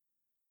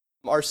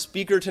Our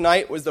speaker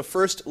tonight was the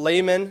first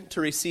layman to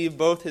receive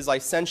both his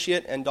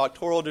licentiate and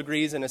doctoral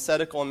degrees in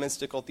ascetical and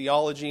mystical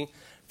theology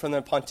from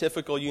the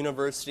Pontifical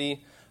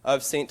University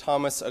of St.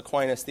 Thomas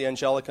Aquinas, the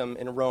Angelicum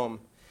in Rome.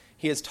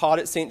 He has taught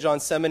at St.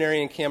 John's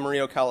Seminary in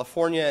Camarillo,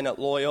 California, and at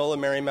Loyola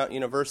Marymount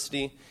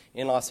University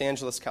in Los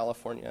Angeles,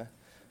 California.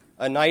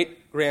 A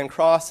Knight Grand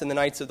Cross in the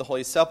Knights of the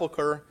Holy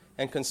Sepulchre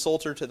and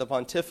consultor to the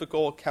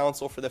Pontifical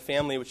Council for the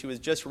Family, which he was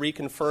just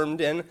reconfirmed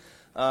in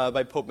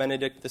by Pope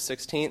Benedict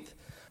XVI.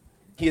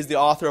 He is the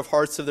author of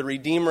Hearts of the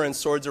Redeemer and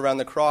Swords Around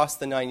the Cross,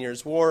 The 9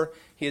 Years' War.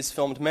 He has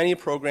filmed many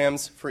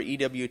programs for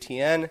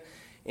EWTN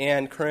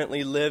and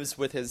currently lives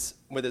with his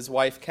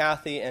wife,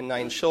 Kathy, and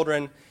 9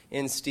 children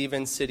in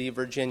Stevens City,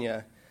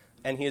 Virginia.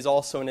 And he is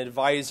also an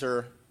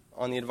advisor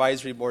on the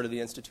advisory board of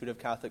the Institute of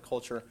Catholic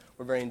Culture.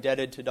 We're very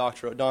indebted to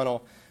Dr.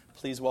 O'Donnell.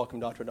 Please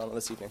welcome Dr. O'Donnell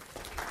this evening.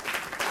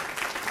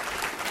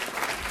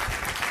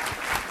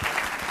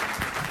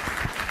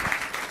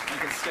 You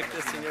can stick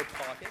this in your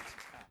pocket.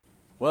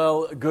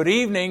 Well, good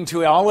evening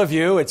to all of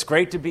you. It's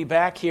great to be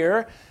back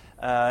here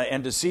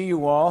and to see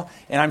you all.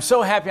 And I'm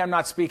so happy I'm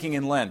not speaking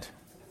in Lent.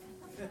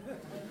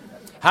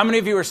 How many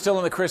of you are still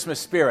in the Christmas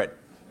spirit?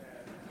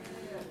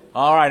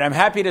 All right, I'm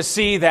happy to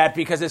see that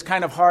because it's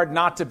kind of hard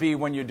not to be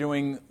when you're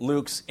doing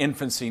Luke's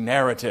infancy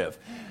narrative.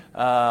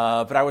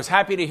 But I was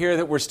happy to hear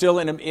that we're still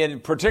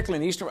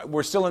particularly in Easter,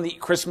 we're still in the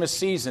Christmas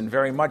season,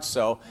 very much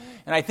so.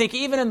 And I think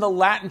even in the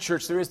Latin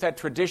Church, there is that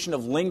tradition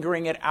of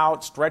lingering it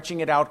out,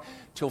 stretching it out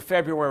till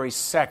February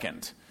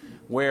 2nd,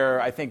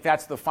 where I think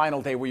that's the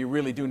final day where you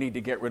really do need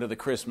to get rid of the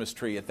Christmas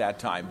tree at that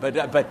time.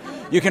 But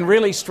you can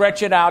really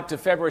stretch it out to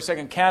February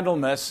 2nd,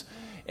 Candlemas.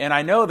 And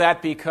I know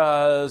that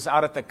because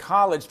out at the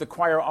college, the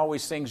choir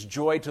always sings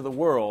Joy to the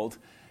World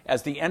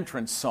as the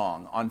entrance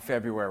song on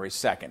February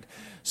 2nd.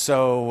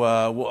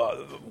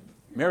 So,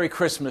 Merry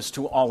Christmas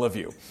to all of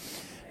you.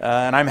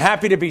 And I'm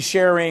happy to be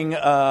sharing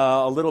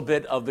a little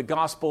bit of the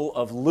Gospel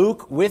of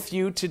Luke with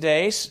you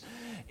today,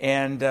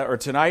 or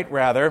tonight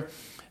rather,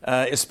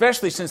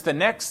 especially since the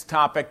next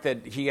topic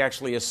that he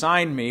actually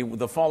assigned me,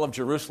 the fall of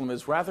Jerusalem,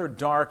 is rather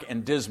dark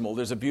and dismal.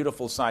 There's a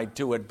beautiful side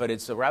to it, but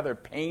it's a rather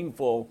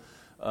painful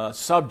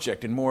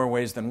subject in more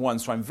ways than one.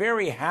 So I'm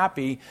very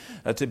happy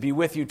to be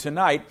with you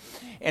tonight.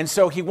 And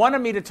so he wanted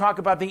me to talk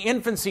about the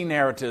infancy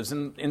narratives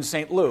in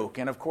St. Luke.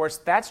 And of course,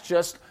 that's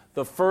just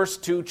the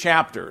first 2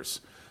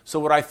 chapters. So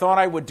what I thought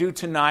I would do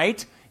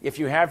tonight, if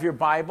you have your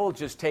Bible,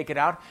 just take it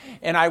out,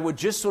 and I would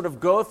just sort of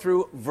go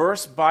through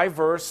verse by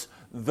verse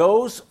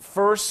those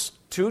first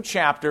 2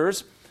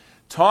 chapters,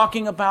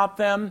 talking about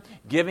them,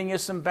 giving you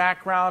some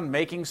background,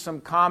 making some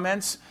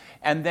comments,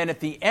 and then at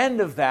the end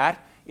of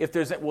that,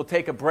 we'll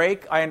take a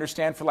break, I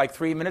understand, for like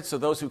 3 minutes, so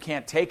those who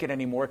can't take it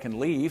anymore can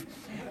leave.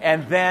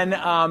 And then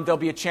there'll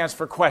be a chance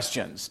for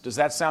questions. Does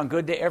that sound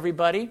good to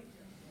everybody?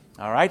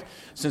 All right.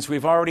 Since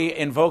we've already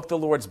invoked the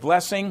Lord's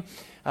blessing,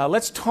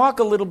 let's talk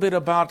a little bit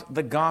about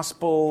the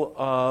Gospel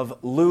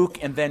of Luke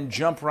and then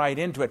jump right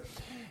into it.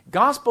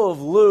 Gospel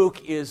of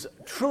Luke is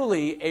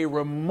truly a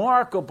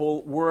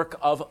remarkable work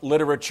of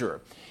literature,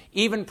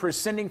 even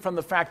prescinding from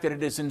the fact that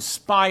it is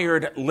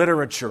inspired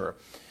literature.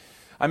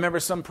 I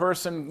remember some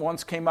person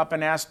once came up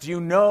and asked, do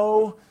you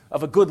know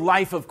of a good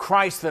life of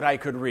Christ that I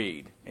could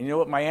read? And you know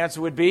what my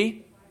answer would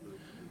be?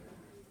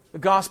 The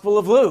Gospel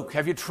of Luke.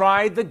 Have you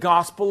tried the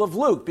Gospel of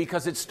Luke?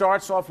 Because it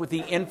starts off with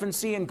the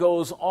infancy and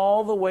goes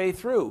all the way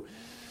through.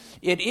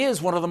 It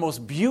is one of the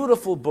most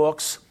beautiful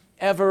books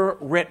ever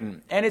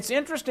written. And it's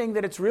interesting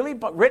that it's really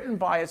written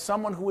by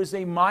someone who is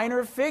a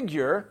minor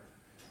figure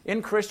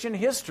in Christian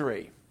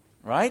history,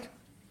 right?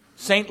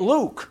 St.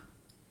 Luke.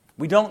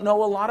 We don't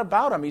know a lot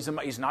about him.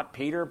 He's not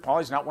Peter, Paul,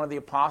 he's not one of the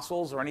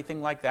apostles or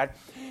anything like that.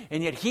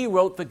 And yet he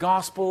wrote the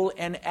Gospel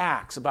and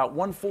Acts. About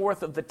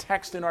 1/4 of the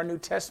text in our New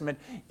Testament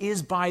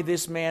is by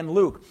this man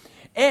Luke.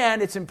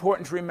 And it's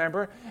important to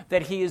remember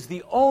that he is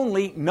the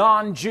only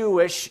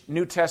non-Jewish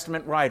New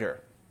Testament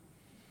writer.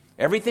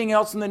 Everything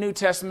else in the New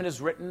Testament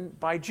is written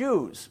by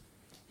Jews.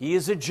 He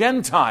is a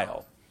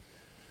Gentile.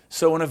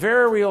 So in a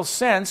very real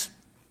sense,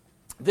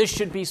 this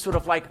should be sort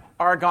of like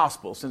our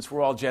gospel, since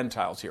we're all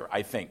Gentiles here,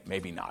 I think.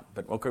 Maybe not,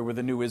 but okay, we're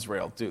the new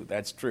Israel too,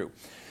 that's true.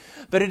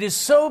 But it is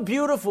so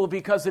beautiful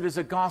because it is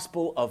a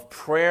gospel of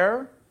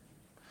prayer.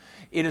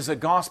 It is a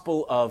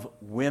gospel of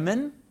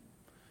women,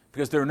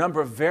 because there are a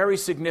number of very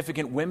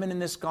significant women in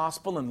this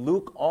gospel, and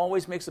Luke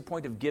always makes a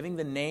point of giving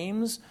the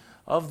names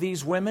of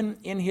these women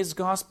in his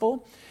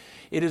gospel.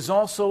 It is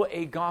also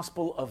a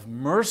gospel of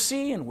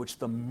mercy, in which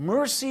the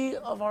mercy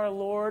of our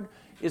Lord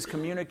is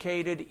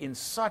communicated in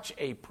such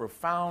a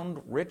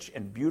profound, rich,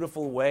 and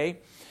beautiful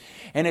way.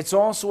 And it's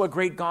also a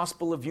great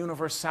gospel of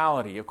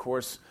universality. Of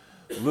course,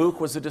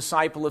 Luke was a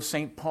disciple of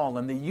St. Paul,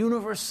 and the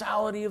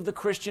universality of the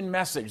Christian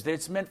message, that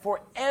it's meant for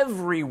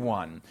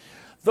everyone.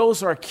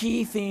 Those are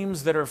key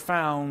themes that are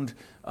found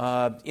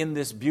in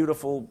this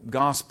beautiful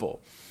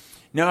gospel.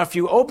 Now, if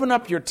you open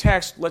up your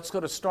text, let's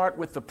start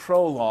with the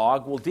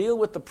prologue. We'll deal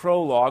with the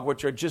prologue,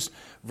 which are just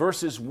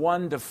verses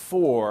 1 to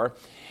 4.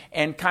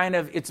 And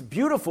it's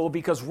beautiful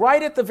because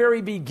right at the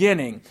very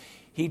beginning,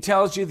 He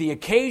tells you the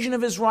occasion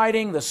of his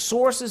writing, the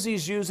sources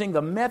he's using,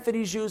 the method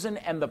he's using,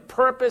 and the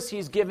purpose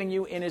he's giving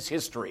you in his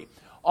history.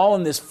 All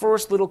in this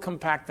first little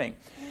compact thing.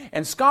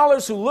 And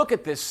scholars who look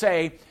at this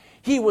say,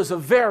 he was a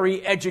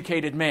very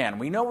educated man.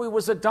 We know he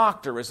was a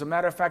doctor. As a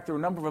matter of fact, there are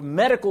a number of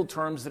medical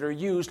terms that are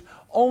used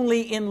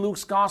only in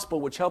Luke's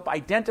gospel, which help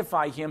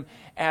identify him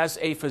as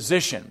a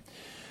physician.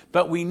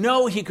 But we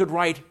know he could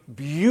write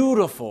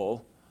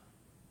beautiful,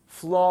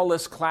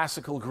 flawless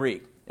classical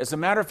Greek. As a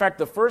matter of fact,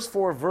 the first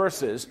 4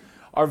 verses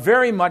are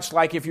very much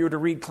like if you were to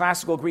read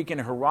classical Greek in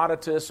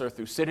Herodotus or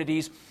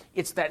Thucydides.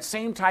 It's that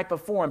same type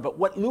of form. But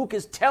what Luke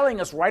is telling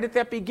us right at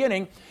that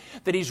beginning,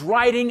 that he's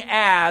writing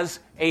as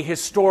a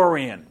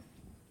historian.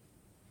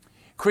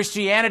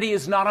 Christianity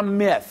is not a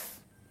myth.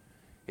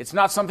 It's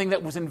not something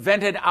that was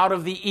invented out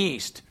of the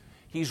East.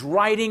 He's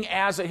writing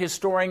as a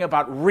historian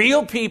about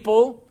real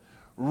people,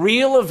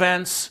 real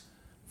events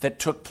that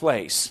took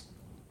place.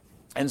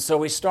 And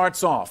so he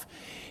starts off,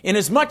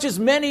 inasmuch as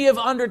many have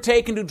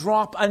undertaken to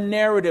drop a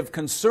narrative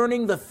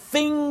concerning the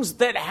things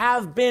that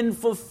have been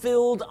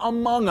fulfilled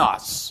among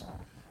us.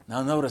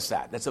 Now notice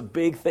that. That's a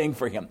big thing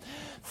for him.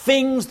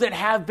 Things that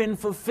have been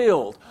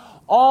fulfilled.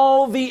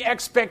 All the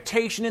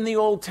expectation in the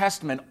Old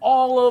Testament,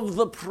 all of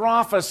the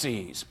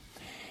prophecies,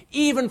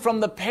 even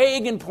from the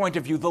pagan point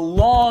of view, the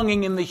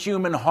longing in the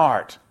human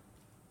heart,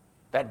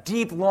 that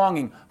deep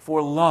longing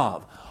for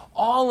love,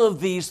 all of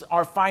these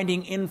are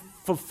finding in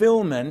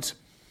fulfillment.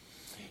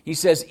 He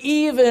says,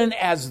 even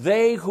as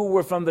they who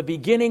were from the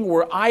beginning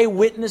were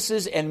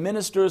eyewitnesses and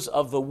ministers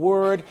of the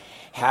word,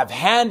 have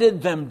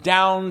handed them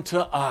down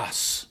to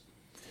us.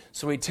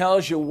 So he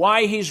tells you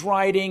why he's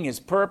writing, his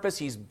purpose.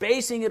 He's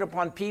basing it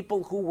upon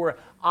people who were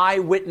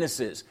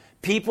eyewitnesses.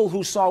 People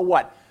who saw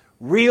what?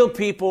 Real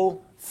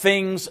people,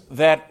 things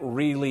that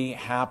really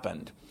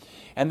happened.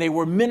 And they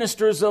were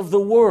ministers of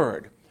the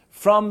word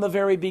from the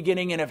very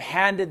beginning and have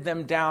handed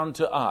them down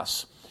to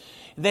us.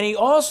 Then he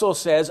also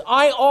says,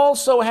 I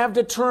also have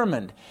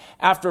determined,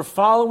 after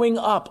following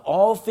up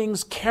all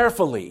things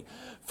carefully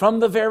from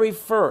the very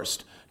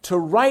first, to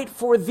write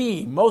for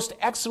thee, most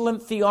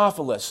excellent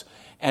Theophilus,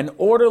 an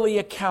orderly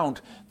account,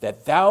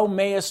 that thou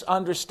mayest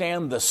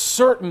understand the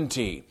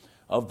certainty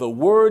of the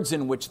words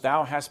in which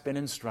thou hast been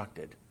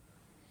instructed.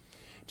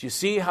 Do you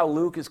see how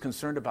Luke is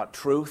concerned about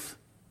truth?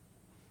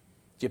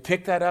 Do you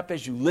pick that up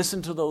as you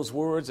listen to those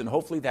words, and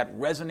hopefully that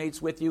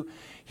resonates with you?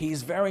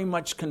 He's very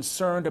much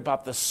concerned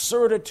about the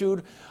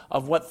certitude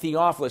of what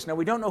Theophilus. Now,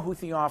 we don't know who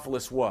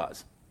Theophilus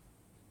was.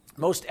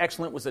 Most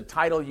excellent was a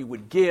title you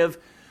would give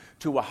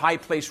to a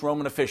high-placed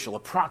Roman official. A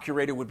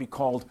procurator would be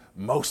called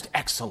most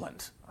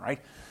excellent. All right?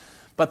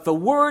 But the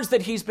words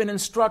that he's been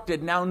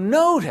instructed, now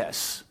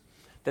notice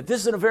that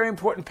this is a very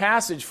important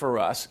passage for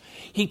us.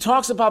 He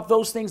talks about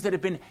those things that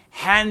have been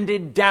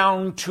handed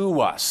down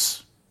to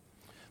us.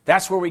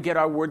 That's where we get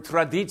our word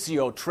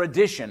traditio,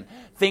 tradition,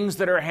 things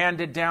that are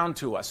handed down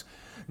to us.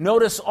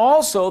 Notice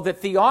also that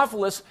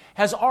Theophilus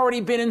has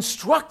already been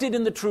instructed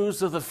in the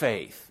truths of the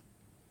faith,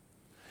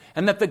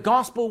 and that the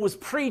gospel was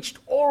preached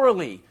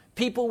orally.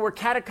 People were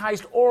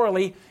catechized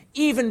orally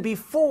even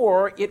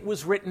before it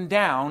was written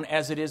down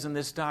as it is in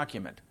this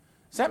document.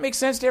 Does that make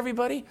sense to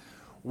everybody?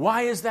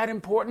 Why is that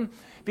important?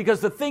 Because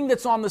the thing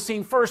that's on the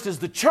scene first is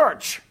the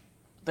church.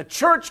 The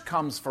church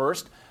comes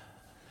first,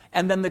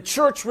 and then the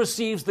church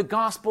receives the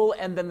gospel,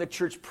 and then the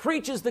church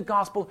preaches the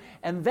gospel,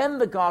 and then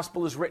the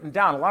gospel is written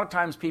down. A lot of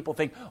times people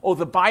think, oh,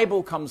 the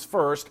Bible comes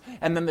first,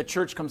 and then the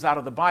church comes out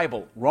of the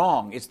Bible.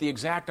 Wrong. It's the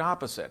exact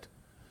opposite.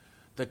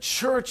 The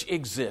church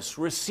exists,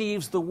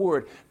 receives the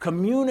word,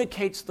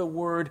 communicates the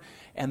word,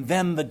 and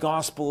then the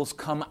gospels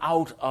come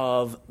out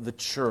of the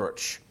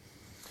church.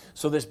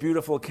 So this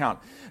beautiful account.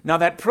 Now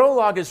that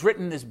prologue is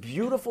written in this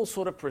beautiful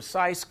sort of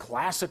precise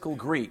classical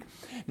Greek.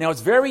 Now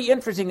it's very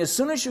interesting. As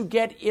soon as you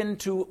get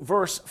into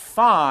verse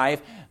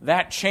 5,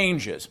 that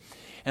changes.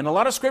 And a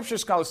lot of scripture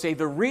scholars say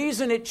the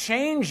reason it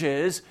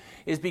changes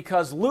is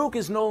because Luke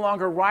is no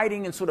longer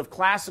writing in sort of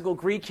classical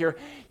Greek here.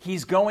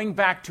 He's going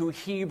back to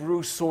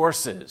Hebrew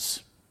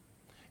sources,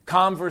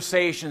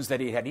 conversations that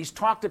he had. He's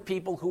talked to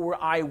people who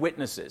were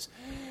eyewitnesses.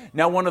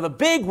 Now, one of the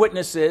big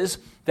witnesses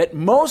that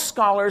most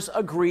scholars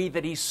agree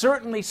that he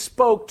certainly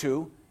spoke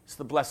to is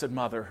the Blessed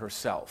Mother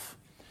herself.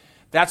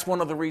 That's one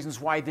of the reasons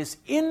why this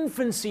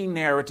infancy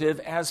narrative,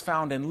 as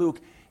found in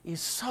Luke, is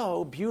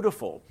so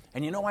beautiful.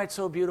 And you know why it's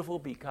so beautiful?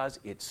 Because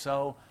it's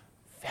so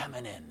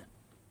feminine.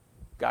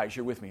 Guys,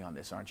 you're with me on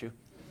this, aren't you?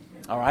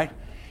 All right?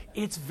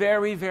 It's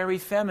very, very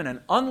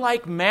feminine.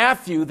 Unlike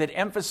Matthew, that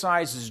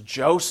emphasizes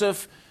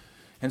Joseph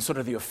and sort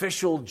of the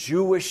official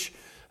Jewish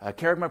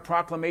charismatic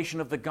proclamation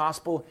of the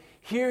gospel,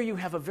 here you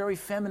have a very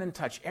feminine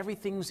touch.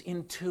 Everything's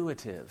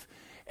intuitive.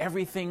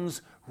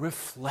 Everything's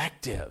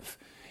reflective.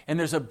 And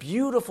there's a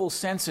beautiful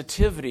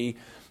sensitivity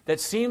that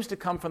seems to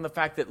come from the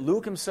fact that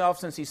Luke himself,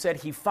 since he said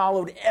he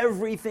followed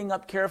everything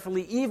up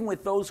carefully, even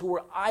with those who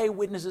were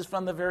eyewitnesses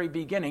from the very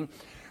beginning.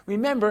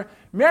 Remember,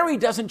 Mary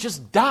doesn't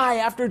just die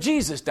after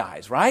Jesus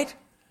dies, right?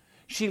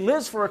 She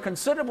lives for a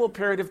considerable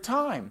period of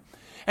time.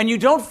 And you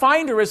don't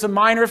find her as a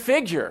minor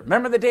figure.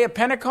 Remember the day of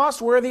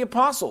Pentecost? Where are the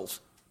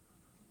apostles?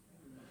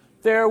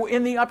 They're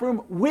in the upper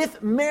room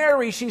with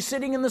Mary. She's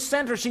sitting in the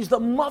center. She's the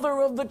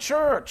mother of the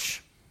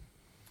church.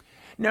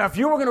 Now, if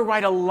you were going to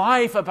write a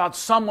life about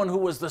someone who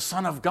was the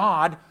Son of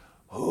God,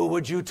 who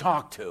would you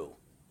talk to?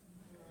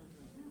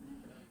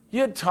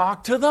 You'd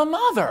talk to the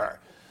mother.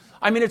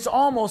 I mean, it's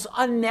almost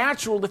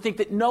unnatural to think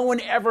that no one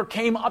ever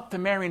came up to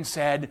Mary and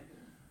said,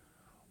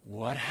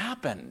 what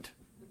happened?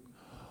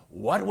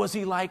 What was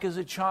he like as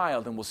a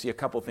child? And we'll see a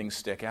couple things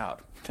stick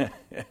out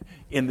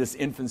in this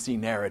infancy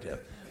narrative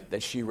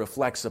that she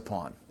reflects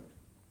upon.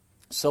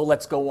 So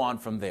let's go on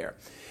from there.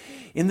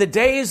 In the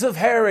days of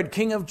Herod,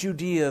 king of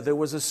Judea, there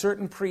was a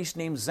certain priest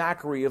named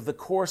Zachary of the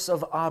course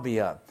of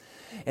Abia,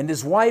 and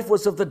his wife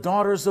was of the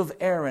daughters of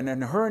Aaron,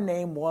 and her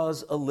name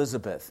was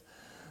Elizabeth.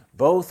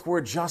 Both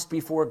were just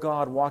before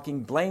God,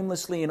 walking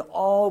blamelessly in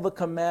all the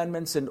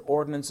commandments and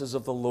ordinances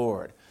of the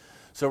Lord.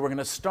 So we're going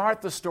to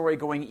start the story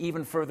going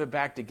even further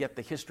back to get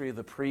the history of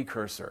the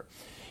precursor.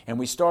 And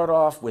we start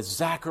off with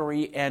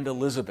Zachary and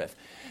Elizabeth.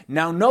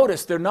 Now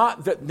notice they're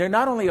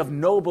not only of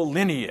noble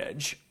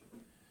lineage,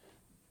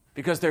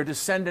 because they're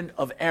descendant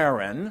of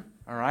Aaron,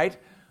 all right,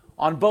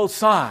 on both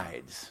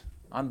sides,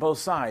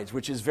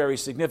 which is very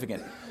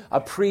significant.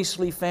 A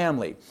priestly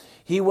family.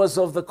 He was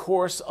of the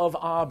course of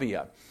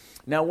Abia.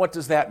 Now what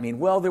does that mean?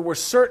 Well, there were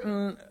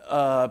certain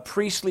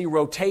priestly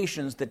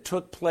rotations that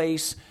took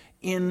place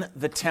in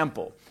the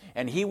temple.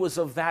 And he was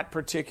of that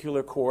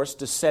particular course,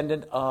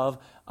 descendant of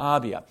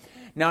Abia.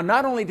 Now,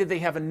 not only did they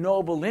have a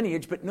noble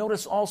lineage, but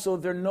notice also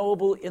they're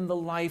noble in the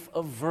life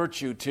of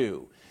virtue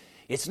too.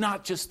 It's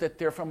not just that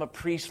they're from a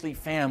priestly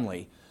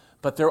family,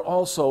 but they're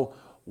also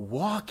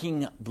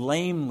walking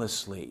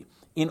blamelessly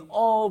in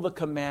all the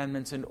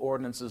commandments and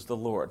ordinances of the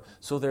Lord.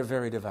 So they're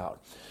very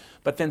devout.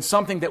 But then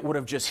something that would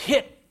have just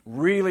hit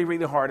really,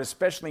 really hard,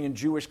 especially in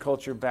Jewish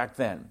culture back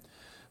then.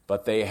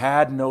 But they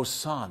had no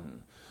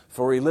son,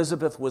 for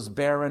Elizabeth was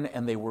barren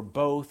and they were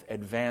both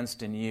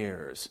advanced in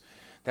years.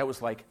 That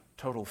was like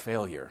total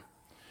failure.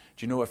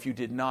 Do you know if you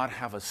did not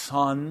have a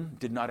son,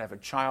 did not have a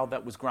child,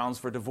 that was grounds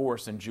for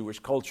divorce in Jewish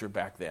culture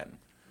back then.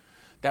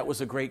 That was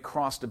a great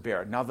cross to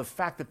bear. Now, the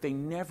fact that they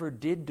never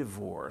did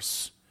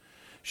divorce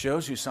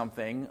shows you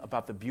something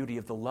about the beauty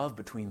of the love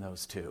between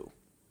those two.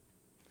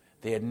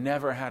 They had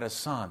never had a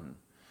son,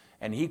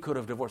 and he could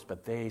have divorced,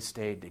 but they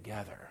stayed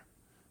together.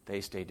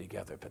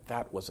 But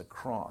that was a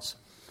cross.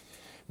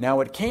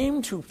 Now, it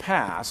came to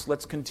pass,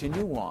 let's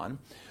continue on,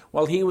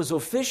 while he was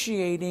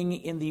officiating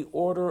in the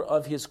order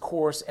of his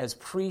course as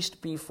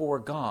priest before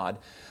God,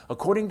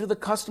 according to the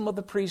custom of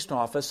the priest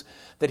office,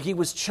 that he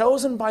was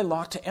chosen by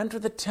lot to enter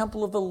the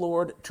temple of the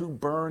Lord to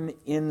burn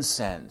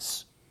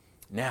incense.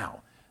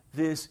 Now,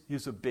 this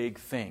is a big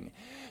thing.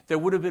 There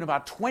would have been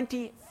about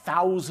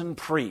 20,000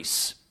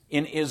 priests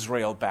in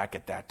Israel back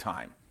at that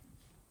time.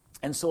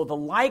 And so the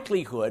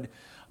likelihood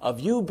of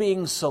you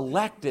being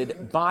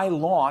selected by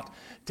lot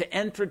to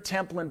enter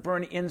temple and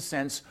burn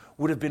incense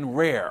would have been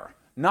rare.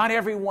 Not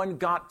everyone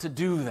got to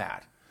do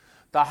that.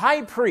 The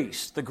high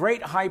priest, the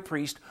great high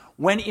priest,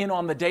 went in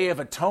on the Day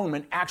of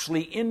Atonement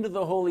actually into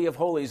the Holy of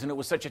Holies, and it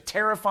was such a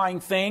terrifying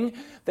thing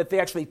that they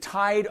actually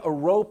tied a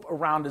rope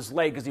around his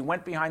leg as he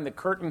went behind the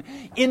curtain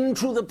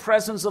into the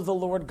presence of the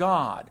Lord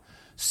God,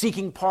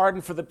 seeking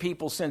pardon for the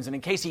people's sins. And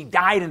in case he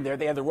died in there,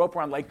 they had the rope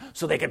around the leg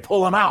so they could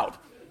pull him out,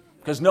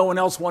 because no one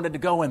else wanted to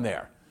go in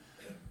there.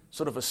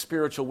 Sort of a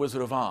spiritual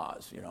Wizard of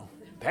Oz, you know.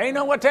 Pay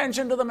no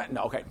attention to the man.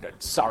 No, okay,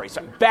 sorry.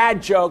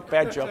 Bad joke.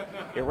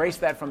 Erase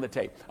that from the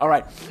tape. All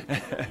right.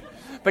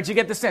 But you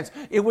get the sense.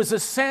 It was a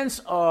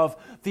sense of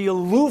the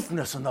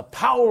aloofness and the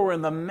power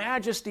and the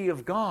majesty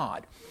of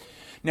God.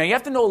 Now, you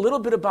have to know a little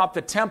bit about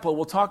the temple.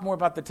 We'll talk more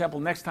about the temple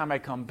next time I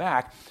come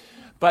back.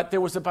 But there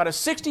was about a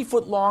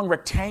 60-foot long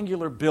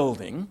rectangular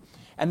building,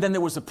 and then there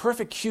was a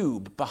perfect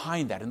cube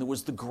behind that, and there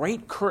was the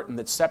great curtain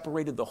that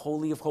separated the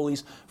Holy of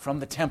Holies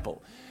from the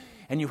temple.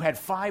 And you had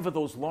 5 of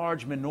those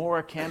large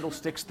menorah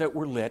candlesticks that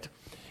were lit.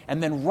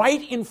 And then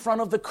right in front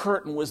of the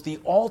curtain was the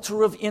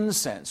altar of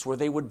incense, where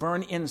they would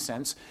burn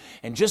incense.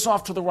 And just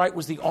off to the right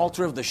was the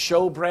altar of the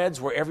showbreads,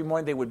 where every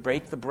morning they would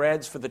bake the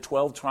breads for the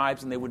 12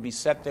 tribes, and they would be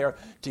set there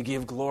to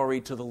give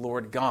glory to the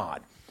Lord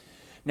God.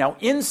 Now,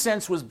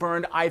 incense was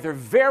burned either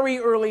very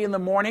early in the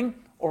morning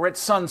or at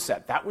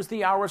sunset. That was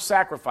the hour of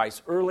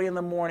sacrifice, early in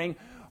the morning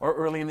or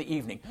early in the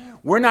evening.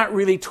 We're not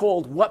really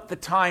told what the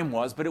time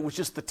was, but it was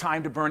just the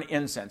time to burn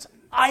incense.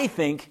 I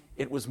think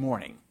it was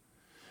morning.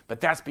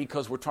 But that's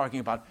because we're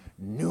talking about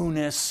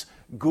newness,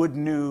 good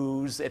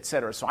news,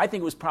 etc. So I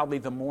think it was probably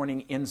the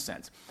morning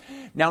incense.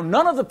 Now,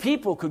 none of the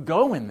people could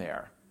go in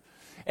there.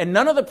 And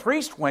none of the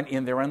priests went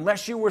in there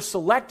unless you were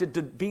selected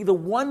to be the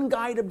one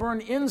guy to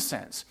burn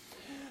incense.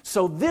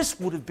 So this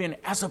would have been,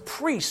 as a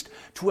priest,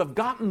 to have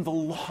gotten the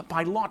lot,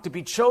 by lot, to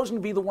be chosen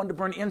to be the one to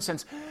burn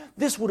incense.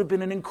 This would have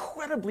been an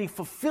incredibly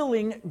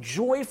fulfilling,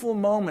 joyful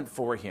moment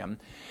for him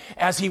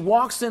as he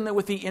walks in there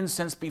with the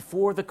incense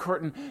before the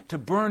curtain to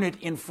burn it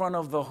in front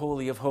of the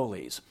Holy of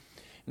Holies.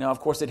 Now,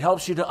 of course, it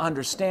helps you to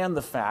understand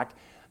the fact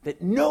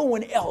that no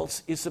one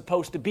else is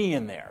supposed to be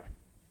in there.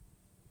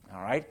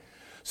 All right?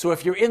 So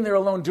if you're in there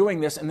alone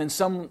doing this and then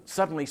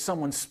suddenly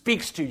someone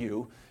speaks to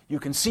you, you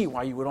can see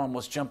why you would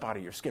almost jump out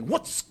of your skin.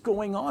 What's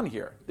going on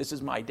here? This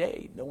is my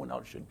day. No one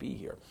else should be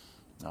here.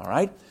 All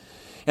right?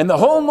 And the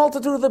whole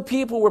multitude of the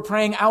people were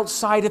praying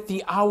outside at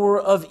the hour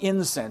of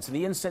incense. And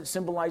the incense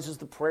symbolizes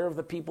the prayer of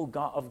the people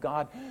of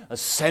God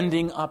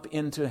ascending up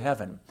into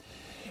heaven.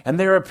 And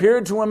there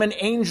appeared to him an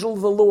angel of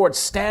the Lord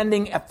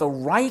standing at the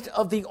right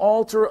of the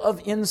altar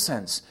of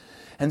incense.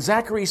 And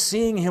Zachary,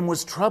 seeing him,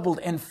 was troubled,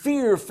 and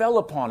fear fell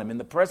upon him. In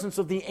the presence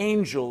of the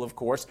angel, of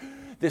course,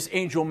 this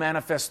angel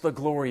manifests the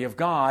glory of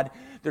God.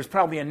 There's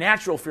probably a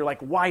natural fear, like,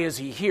 why is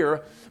he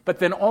here? But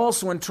then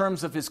also in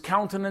terms of his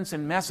countenance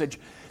and message,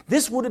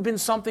 this would have been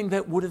something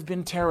that would have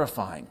been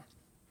terrifying.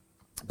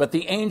 But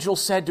the angel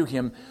said to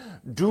him,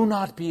 do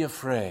not be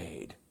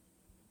afraid.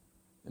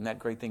 Isn't that a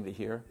great thing to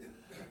hear?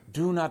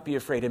 Do not be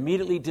afraid.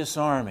 Immediately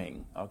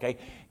disarming, okay?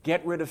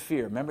 Get rid of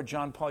fear. Remember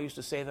John Paul used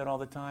to say that all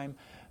the time?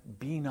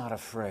 Be not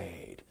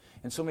afraid.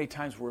 And so many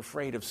times we're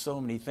afraid of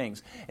so many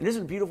things. And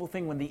isn't it a beautiful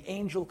thing when the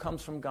angel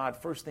comes from God,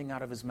 first thing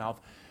out of his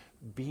mouth,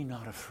 be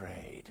not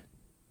afraid.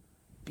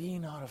 Be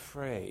not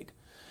afraid.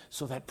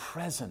 So that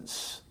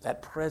presence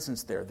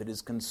there that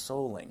is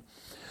consoling.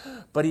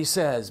 But he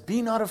says,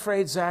 be not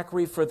afraid,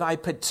 Zachary, for thy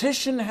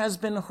petition has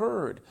been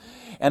heard.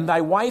 And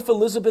thy wife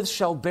Elizabeth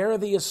shall bear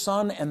thee a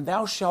son, and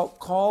thou shalt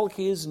call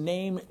his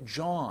name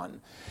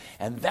John.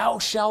 And thou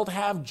shalt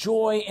have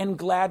joy and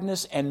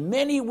gladness, and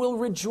many will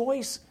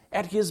rejoice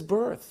at his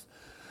birth.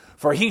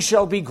 For he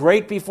shall be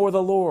great before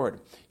the Lord.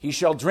 He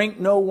shall drink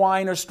no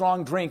wine or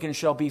strong drink, and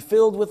shall be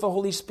filled with the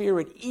Holy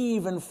Spirit,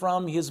 even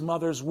from his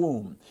mother's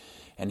womb.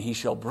 And he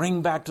shall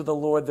bring back to the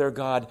Lord their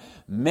God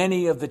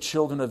many of the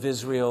children of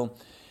Israel,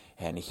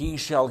 and he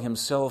shall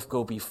himself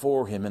go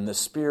before him in the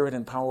spirit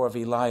and power of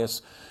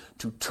Elias,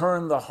 to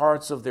turn the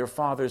hearts of their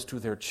fathers to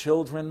their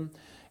children,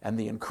 and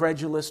the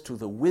incredulous to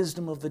the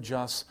wisdom of the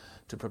just,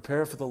 to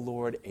prepare for the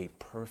Lord a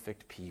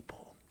perfect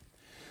people.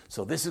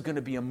 So this is going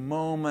to be a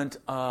moment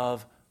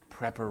of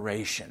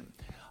preparation,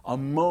 a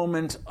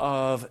moment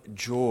of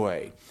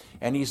joy,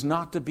 and he's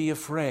not to be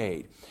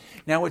afraid.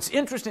 Now, it's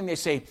interesting, they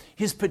say,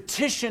 his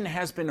petition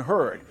has been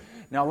heard.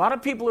 Now, a lot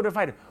of people are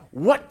divided.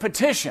 What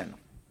petition?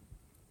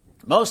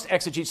 Most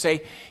exegetes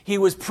say he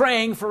was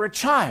praying for a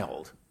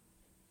child.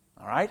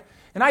 All right?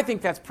 And I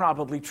think that's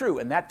probably true,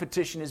 and that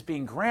petition is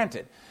being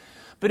granted.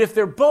 But if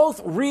they're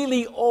both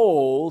really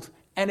old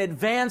and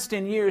advanced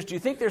in years, do you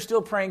think they're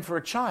still praying for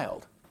a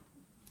child?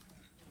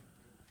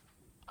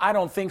 I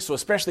don't think so,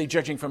 especially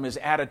judging from his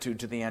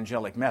attitude to the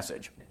angelic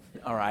message.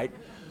 All right?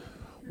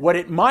 What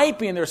it might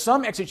be, and there are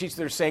some exegetes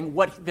that are saying,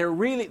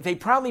 they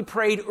probably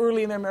prayed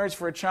early in their marriage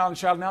for a child,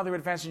 now they're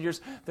advanced in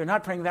years. They're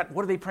not praying that.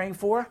 What are they praying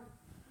for?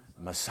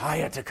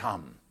 Messiah to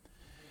come.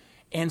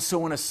 And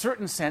so in a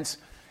certain sense,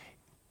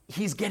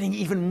 he's getting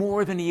even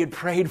more than he had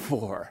prayed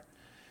for.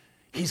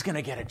 He's going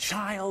to get a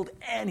child,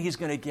 and he's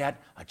going to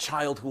get a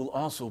child who will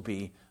also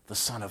be the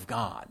Son of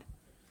God.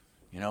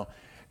 You know,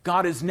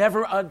 God is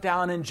never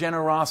down in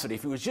generosity.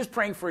 If he was just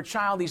praying for a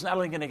child, he's not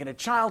only going to get a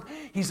child,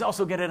 he's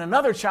also getting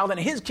another child, and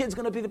his kid's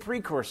going to be the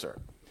precursor.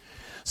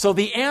 So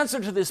the answer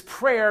to this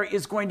prayer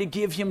is going to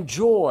give him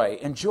joy.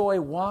 And joy,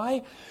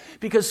 why?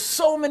 Because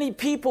so many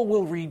people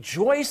will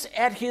rejoice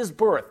at his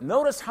birth.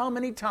 Notice how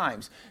many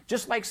times,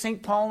 just like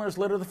St. Paul in his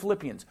letter to the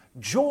Philippians,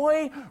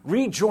 joy,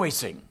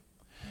 rejoicing.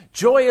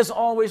 Joy is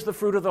always the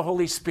fruit of the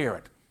Holy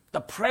Spirit,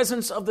 the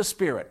presence of the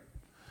Spirit.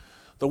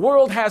 The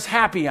world has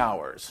happy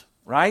hours,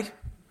 right?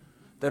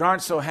 That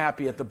aren't so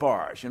happy at the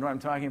bars. You know what I'm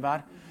talking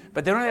about?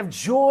 But they don't have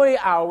joy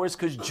hours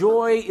because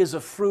joy is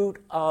a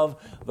fruit of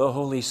the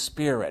Holy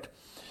Spirit.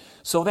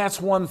 So that's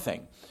one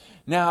thing.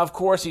 Now, of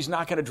course, he's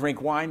not going to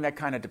drink wine. That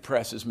kind of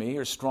depresses me.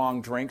 Or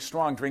strong drink.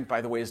 Strong drink,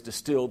 by the way, is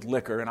distilled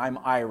liquor, and I'm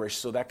Irish,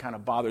 so that kind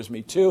of bothers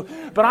me too.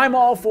 But I'm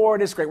all for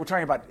it. It's great. We're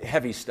talking about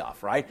heavy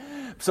stuff, right?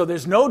 So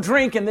there's no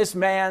drink in this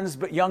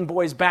young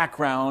boy's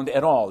background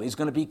at all. He's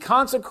going to be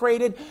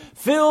consecrated,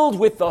 filled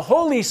with the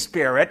Holy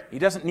Spirit. He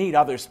doesn't need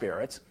other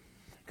spirits,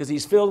 because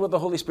he's filled with the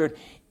Holy Spirit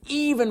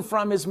even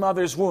from his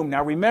mother's womb.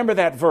 Now remember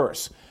that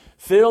verse.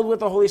 Filled with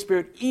the Holy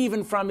Spirit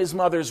even from his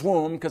mother's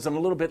womb, because a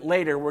little bit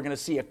later we're going to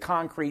see a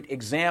concrete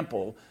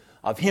example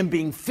of him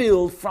being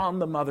filled from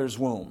the mother's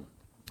womb.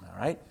 All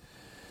right?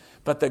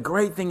 But the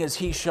great thing is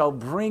he shall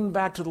bring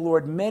back to the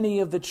Lord many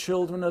of the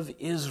children of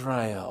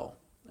Israel.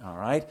 All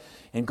right?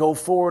 And go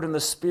forward in the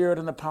spirit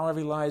and the power of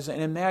Elijah.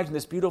 And imagine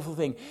this beautiful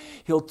thing.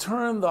 He'll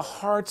turn the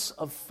hearts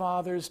of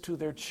fathers to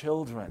their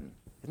children.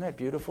 Isn't that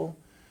beautiful?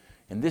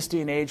 In this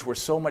day and age where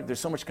there's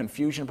so much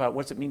confusion about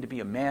what's it mean to be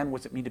a man,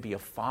 what's it mean to be a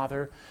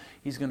father,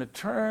 he's going to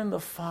turn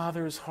the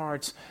fathers'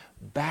 hearts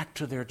back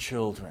to their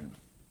children.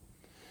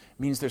 It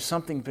means there's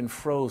something been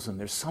frozen.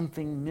 There's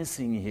something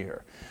missing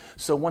here.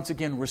 So once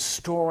again,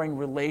 restoring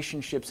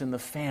relationships in the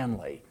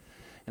family.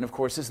 And of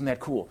course, isn't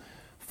that cool?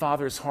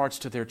 Fathers' hearts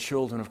to their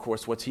children, of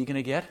course, what's he going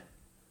to get?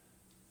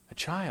 A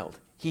child.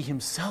 He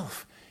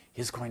himself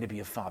is going to be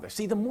a father.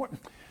 See, the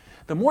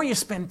more you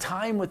spend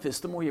time with this,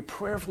 the more you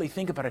prayerfully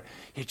think about it,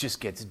 it just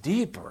gets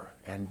deeper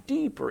and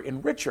deeper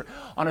and richer.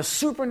 On a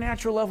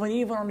supernatural level and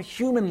even on a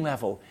human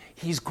level,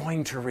 he's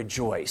going to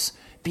rejoice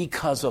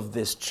because of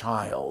this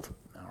child.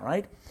 All All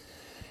right?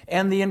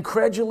 And the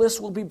incredulous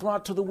will be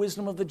brought to the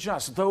wisdom of the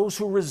just. Those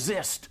who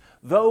resist,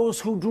 those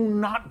who do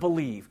not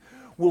believe,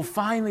 will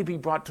finally be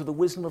brought to the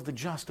wisdom of the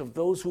just, of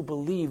those who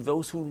believe,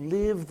 those who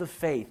live the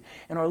faith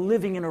and are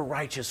living in a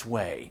righteous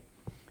way.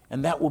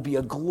 And that will be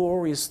a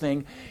glorious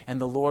thing, and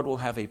the Lord will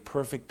have a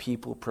perfect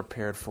people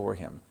prepared for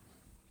him.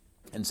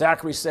 And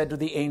Zachary said to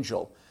the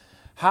angel,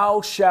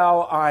 "How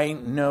shall I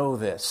know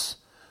this?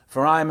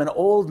 For I am an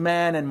old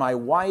man, and my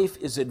wife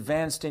is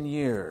advanced in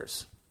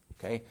years."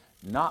 Okay,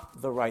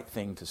 not the right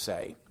thing to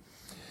say.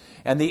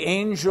 And the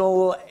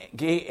angel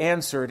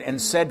answered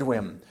and said to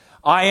him,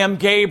 "I am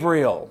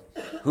Gabriel,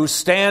 who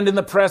stand in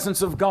the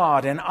presence of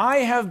God, and I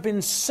have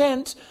been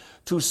sent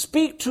to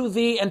speak to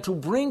thee and to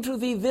bring to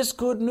thee this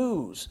good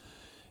news.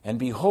 And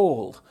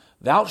behold,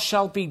 thou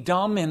shalt be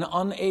dumb and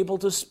unable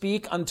to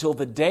speak until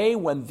the day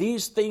when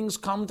these things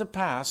come to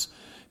pass,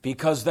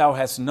 because thou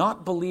hast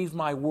not believed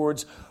my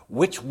words,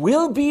 which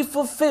will be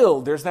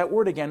fulfilled." There's that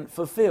word again,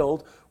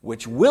 fulfilled,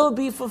 which will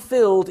be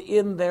fulfilled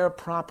in their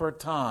proper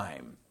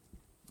time.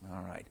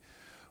 All right.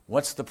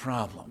 What's the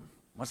problem?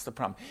 What's the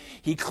problem?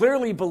 He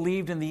clearly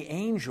believed in the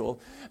angel,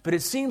 but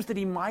it seems that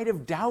he might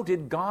have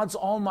doubted God's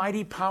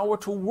almighty power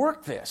to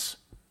work this.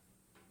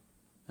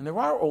 And there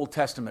are Old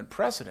Testament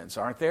precedents,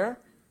 aren't there?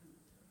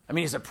 I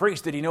mean, he's a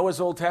priest. Did he know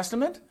his Old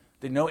Testament?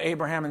 Did he know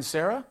Abraham and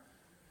Sarah?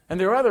 And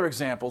there are other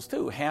examples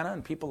too, Hannah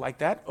and people like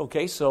that.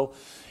 Okay, so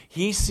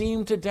he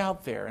seemed to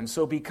doubt there. And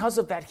so because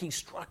of that, he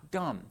struck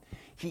dumb.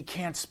 He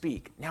can't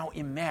speak. Now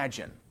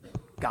imagine,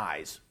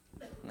 guys,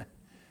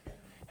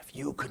 if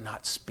you could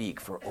not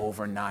speak for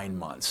over 9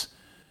 months.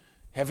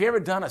 Have you ever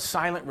done a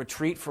silent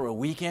retreat for a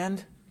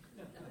weekend?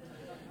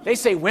 They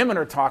say women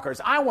are talkers.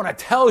 I want to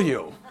tell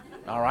you,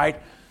 all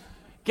right?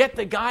 Get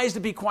the guys to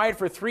be quiet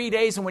for 3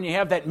 days, and when you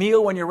have that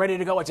meal, when you're ready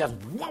to go, it's just,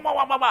 wah, wah,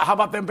 wah, wah, wah. How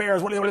about them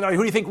bears? Who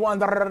do you think won?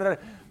 Da, da, da, da.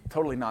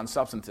 Totally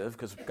non-substantive,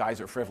 because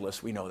guys are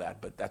frivolous. We know that,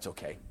 but that's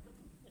okay.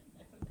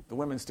 The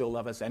women still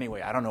love us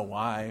anyway. I don't know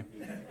why.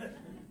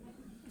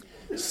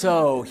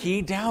 So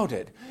he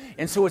doubted.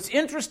 And so it's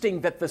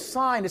interesting that the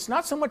sign, it's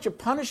not so much a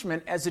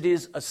punishment as it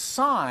is a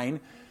sign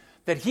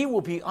that he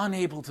will be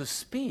unable to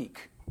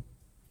speak.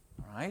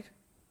 All right?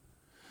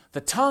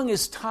 The tongue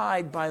is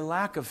tied by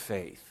lack of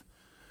faith.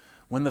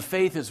 When the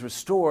faith is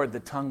restored,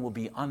 the tongue will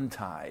be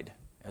untied,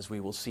 as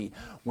we will see,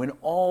 when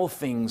all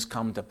things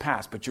come to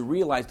pass. But you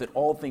realize that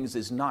all things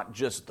is not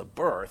just the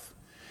birth.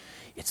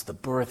 It's the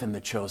birth in the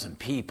chosen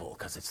people,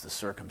 because it's the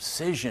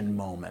circumcision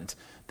moment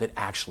that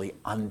actually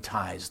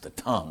unties the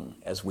tongue,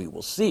 as we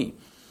will see.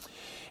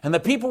 And the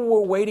people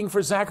were waiting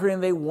for Zachariah,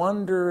 and they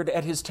wondered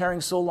at his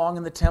tarrying so long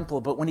in the temple.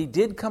 But when he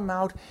did come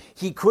out,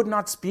 he could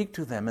not speak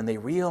to them, and they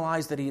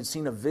realized that he had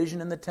seen a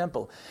vision in the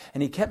temple.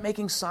 And he kept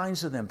making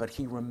signs to them, but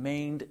he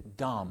remained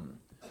dumb,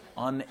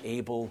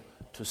 unable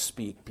to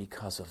speak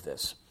because of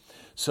this.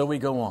 So we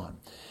go on.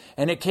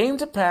 And it came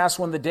to pass,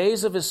 when the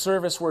days of his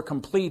service were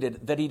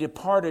completed, that he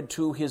departed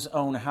to his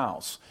own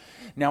house.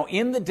 Now,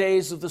 in the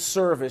days of the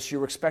service, you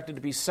were expected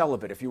to be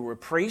celibate. If you were a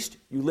priest,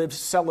 you lived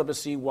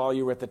celibacy while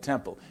you were at the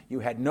temple. You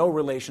had no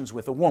relations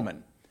with a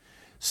woman.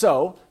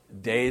 So,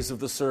 days of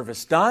the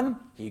service done,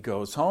 he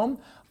goes home.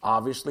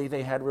 Obviously,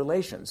 they had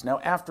relations. Now,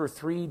 after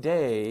 3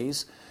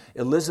 days,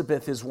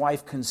 Elizabeth, his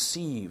wife,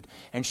 conceived,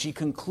 and she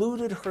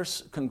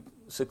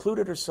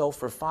secluded herself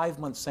for 5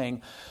 months,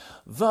 saying,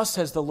 "Thus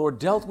has the Lord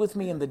dealt with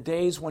me in the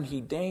days when he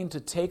deigned to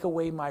take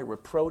away my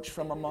reproach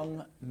from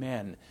among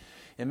men."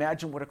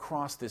 Imagine what a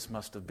cross this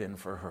must have been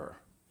for her.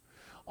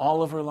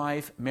 All of her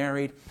life,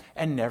 married,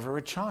 and never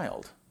a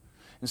child.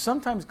 And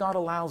sometimes God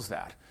allows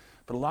that.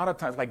 But a lot of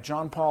times, like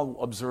John Paul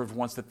observed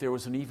once, that there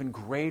was an even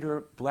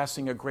greater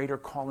blessing, a greater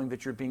calling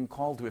that you're being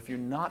called to if you're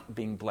not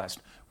being blessed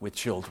with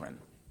children.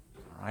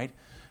 All right?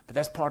 But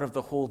that's part of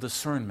the whole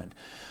discernment.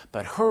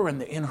 But her,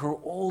 in her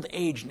old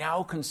age,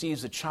 now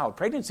conceives a child.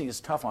 Pregnancy is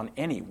tough on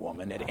any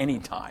woman at any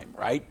time,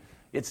 right?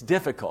 It's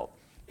difficult.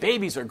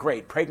 Babies are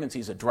great. Pregnancy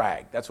is a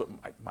drag. That's what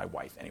my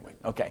wife, anyway.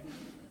 Okay.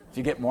 If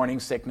you get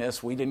morning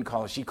sickness,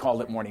 she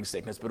called it morning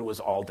sickness, but it was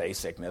all-day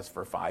sickness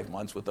for 5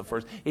 months with the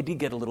first. It did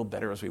get a little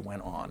better as we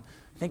went on.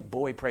 I think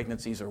boy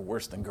pregnancies are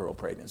worse than girl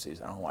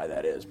pregnancies. I don't know why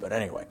that is, but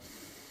anyway.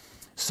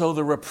 So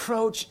the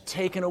reproach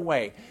taken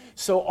away.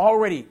 So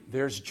already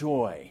there's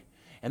joy.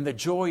 And the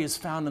joy is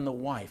found in the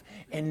wife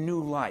and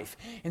new life.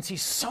 And see,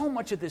 so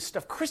much of this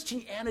stuff,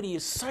 Christianity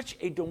is such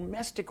a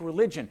domestic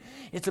religion.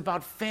 It's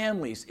about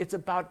families. It's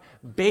about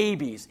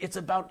babies. It's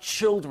about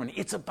children.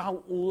 It's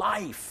about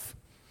life.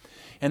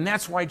 And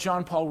that's why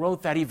John Paul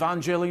wrote that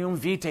Evangelium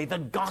Vitae, the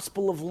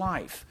gospel of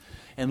life.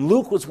 And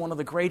Luke was one of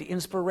the great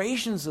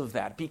inspirations of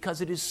that,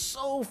 because it is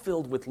so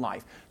filled with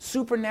life,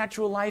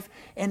 supernatural life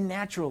and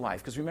natural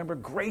life. Because remember,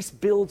 grace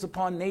builds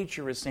upon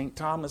nature, as St.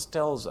 Thomas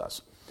tells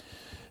us.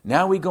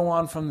 Now we go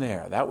on from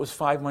there. That was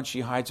 5 months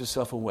she hides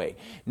herself away.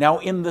 Now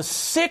in the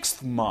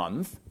 6th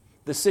month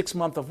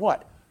of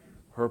what?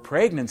 Her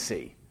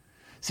pregnancy.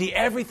 See,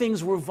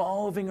 everything's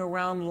revolving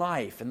around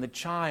life and the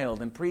child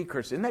and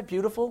precursor. Isn't that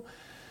beautiful?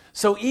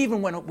 So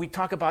even when we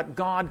talk about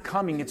God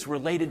coming, it's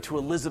related to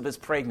Elizabeth's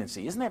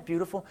pregnancy. Isn't that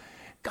beautiful?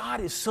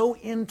 God is so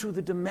into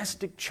the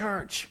domestic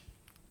church.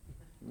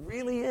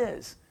 Really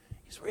is.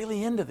 He's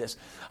really into this.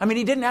 I mean,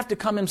 he didn't have to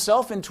come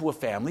himself into a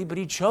family, but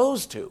he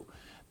chose to.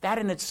 That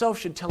in itself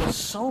should tell us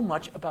so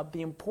much about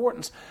the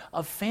importance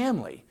of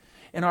family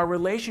and our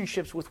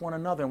relationships with one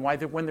another, and why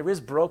when there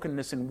is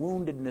brokenness and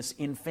woundedness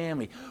in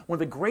family, one of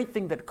the great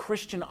things that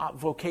Christian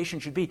vocation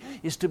should be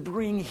is to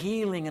bring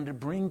healing and to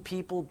bring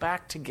people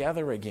back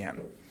together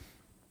again.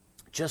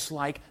 Just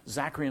like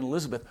Zachary and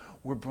Elizabeth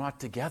were brought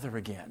together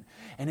again,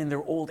 and in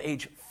their old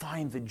age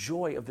find the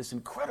joy of this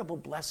incredible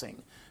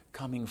blessing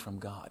coming from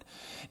God.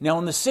 Now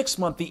in the 6th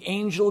month, the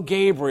angel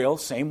Gabriel,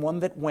 same one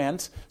that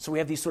went, so we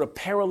have these sort of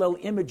parallel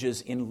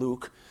images in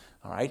Luke,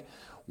 all right,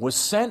 was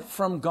sent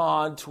from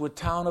God to a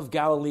town of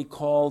Galilee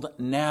called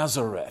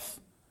Nazareth.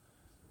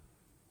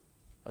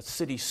 A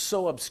city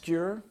so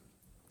obscure,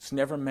 it's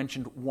never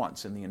mentioned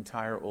once in the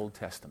entire Old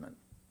Testament.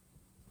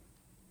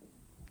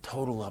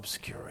 Total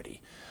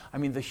obscurity. I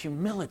mean, the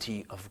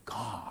humility of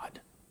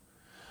God.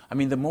 I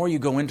mean, the more you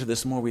go into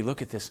this, the more we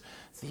look at this,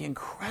 the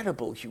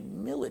incredible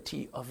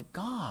humility of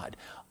God.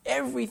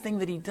 Everything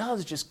that he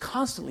does just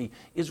constantly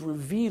is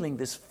revealing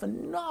this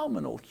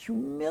phenomenal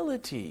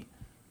humility.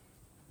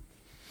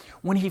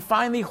 When he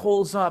finally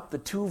holds up the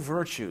 2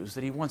 virtues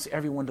that he wants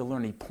everyone to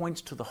learn, he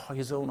points to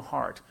his own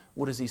heart.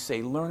 What does he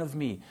say? Learn of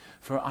me,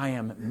 for I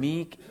am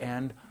meek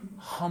and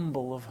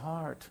humble of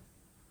heart.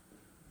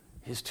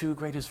 His 2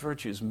 greatest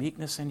virtues,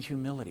 meekness and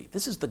humility.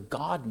 This is the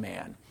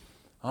God-man.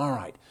 All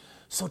right.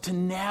 So to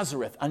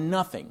Nazareth, a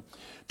nothing,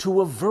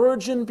 to a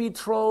virgin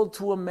betrothed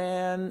to a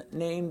man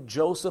named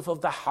Joseph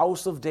of the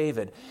house of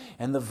David.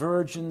 And the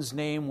virgin's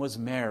name was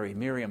Mary,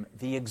 Miriam,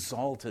 the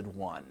exalted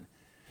one.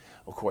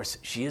 Of course,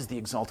 she is the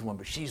exalted one,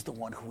 but she's the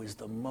one who is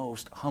the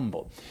most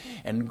humble.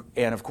 And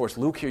of course,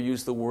 Luke here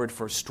used the word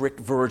for strict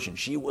virgin.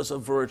 She was a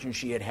virgin.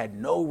 She had had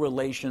no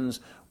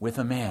relations with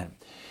a man.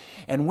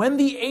 And when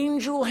the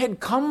angel had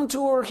come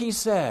to her, he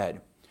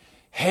said,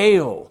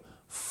 "Hail,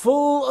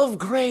 full of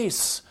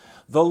grace,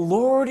 the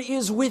Lord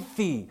is with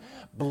thee.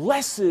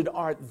 Blessed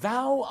art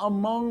thou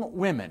among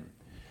women."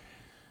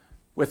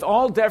 With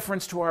all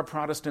deference to our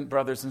Protestant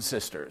brothers and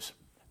sisters,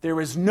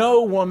 there is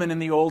no woman in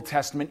the Old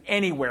Testament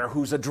anywhere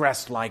who's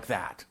addressed like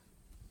that.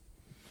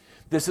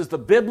 This is the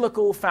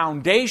biblical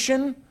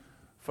foundation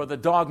for the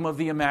dogma of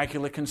the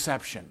Immaculate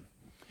Conception.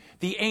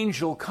 The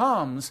angel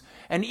comes,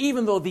 and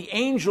even though the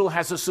angel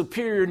has a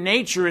superior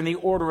nature in the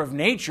order of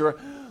nature,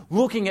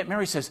 looking at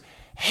Mary says,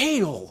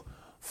 "Hail,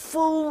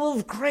 full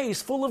of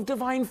grace, full of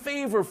divine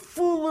favor,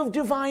 full of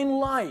divine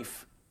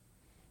life."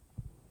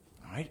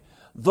 All right?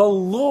 The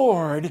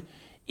Lord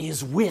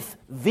is with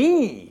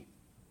thee.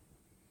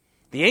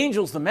 The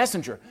angel's the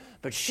messenger,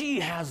 but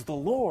she has the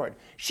Lord.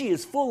 She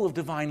is full of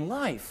divine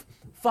life,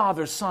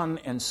 Father, Son,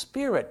 and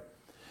Spirit.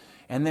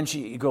 And then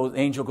the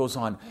angel goes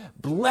on,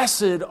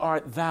 "Blessed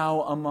art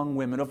thou among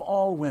women, of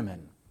all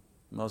women,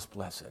 most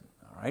blessed."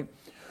 All right?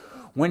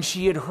 When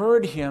she had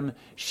heard him,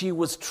 she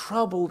was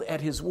troubled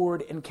at his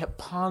word and kept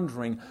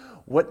pondering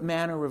what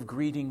manner of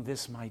greeting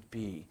this might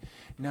be.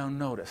 Now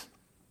notice,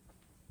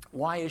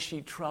 why is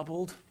she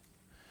troubled?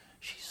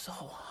 She's so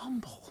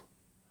humble.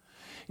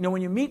 You know,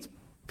 when you meet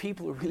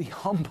people who are really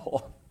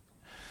humble,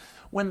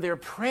 when they're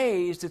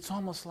praised, it's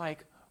almost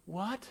like,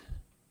 what?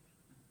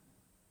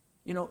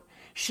 You know,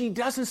 she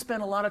doesn't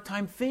spend a lot of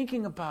time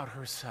thinking about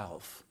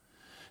herself.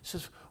 She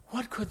says,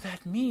 what could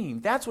that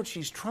mean? That's what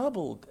she's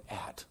troubled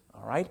at,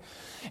 all right?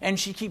 And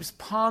she keeps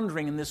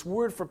pondering, and this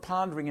word for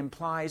pondering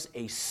implies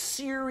a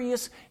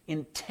serious,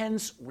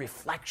 intense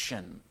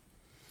reflection.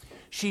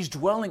 She's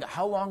dwelling.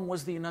 How long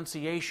was the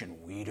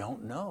Annunciation? We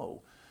don't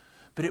know.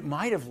 But it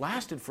might have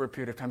lasted for a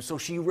period of time. So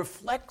she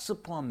reflects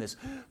upon this,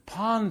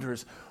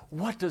 ponders,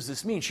 what does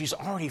this mean? She's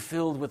already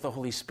filled with the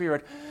Holy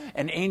Spirit.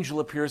 An angel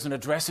appears and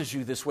addresses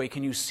you this way.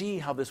 Can you see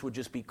how this would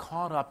just be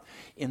caught up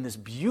in this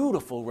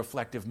beautiful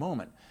reflective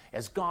moment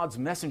as God's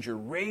messenger,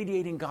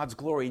 radiating God's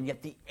glory, and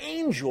yet the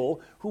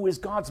angel, who is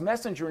God's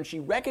messenger, and she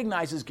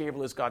recognizes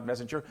Gabriel as God's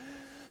messenger,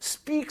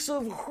 speaks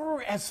of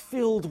her as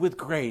filled with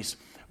grace,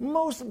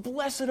 most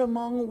blessed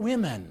among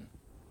women.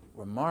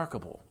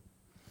 Remarkable.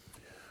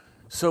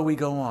 So we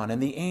go on,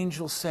 and the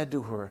angel said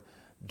to her,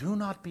 "Do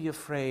not be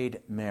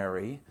afraid,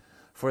 Mary,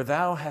 for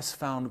thou hast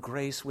found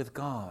grace with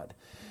God.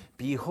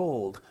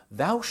 Behold,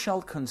 thou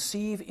shalt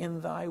conceive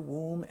in thy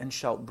womb, and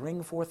shalt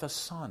bring forth a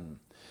son,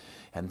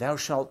 and thou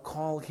shalt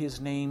call his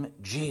name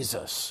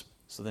Jesus,"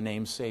 so the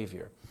name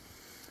Savior.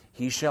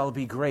 "He shall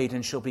be great,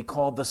 and shall be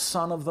called the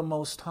Son of the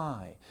Most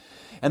High.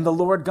 And the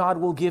Lord God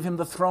will give him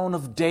the throne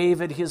of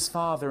David his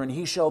father, and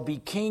he shall be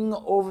king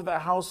over the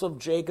house of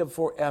Jacob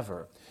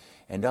forever.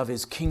 And of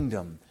his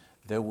kingdom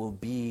there will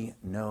be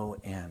no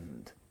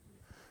end."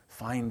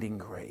 Finding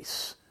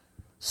grace.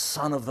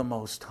 Son of the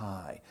Most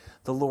High.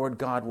 The Lord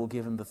God will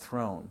give him the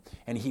throne,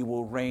 and he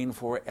will reign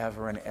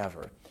forever and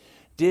ever.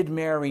 Did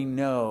Mary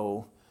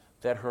know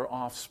that her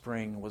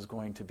offspring was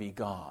going to be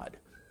God?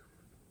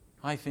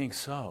 I think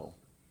so.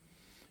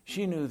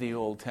 She knew the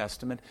Old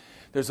Testament.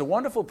 There's a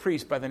wonderful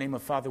priest by the name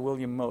of Father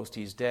William Most.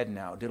 He's dead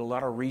now. Did a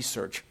lot of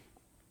research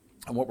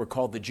what were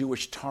called the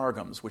Jewish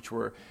Targums, which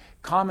were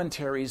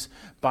commentaries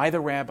by the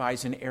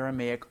rabbis in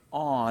Aramaic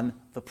on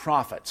the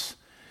prophets.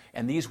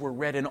 And these were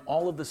read in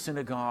all of the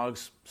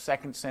synagogues,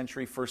 2nd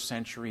century, 1st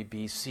century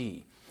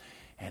BC.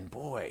 And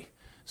boy,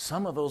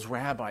 some of those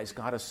rabbis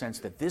got a sense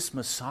that this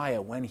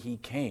Messiah, when he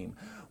came,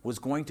 was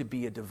going to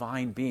be a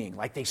divine being.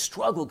 Like, they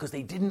struggled because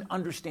they didn't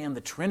understand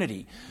the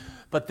Trinity.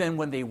 But then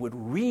when they would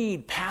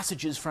read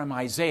passages from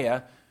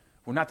Isaiah,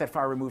 we're not that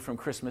far removed from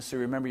Christmas, so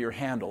remember your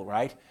handle,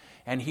 right?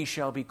 And he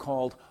shall be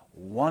called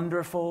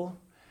Wonderful,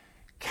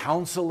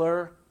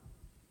 Counselor,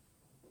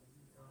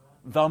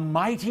 the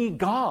Mighty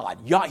God.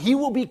 He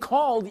will be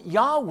called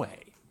Yahweh.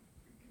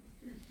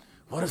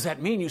 What does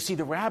that mean? You see,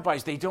 the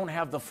rabbis, they don't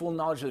have the full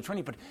knowledge of the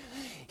Trinity, but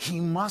he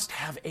must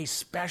have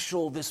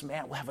this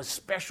man will have a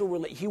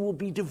special, he will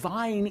be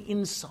divine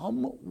in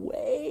some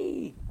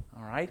way.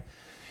 All right?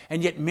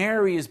 And yet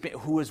Mary,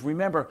 who is,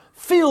 remember,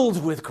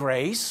 filled with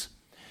grace,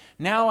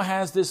 now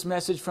has this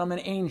message from an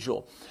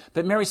angel.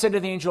 But Mary said to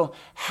the angel,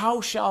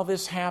 "How shall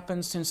this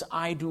happen since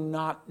I do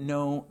not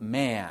know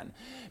man?"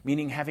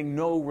 Meaning having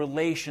no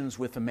relations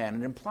with a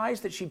man. It implies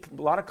that a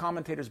lot of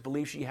commentators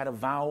believe she had a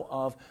vow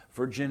of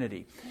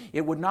virginity.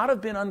 It would not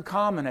have been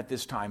uncommon at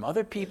this time.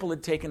 Other people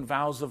had taken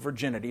vows of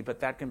virginity, but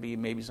that can be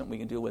maybe something we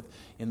can deal with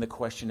in the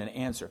question and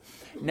answer.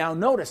 Now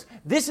notice,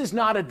 this is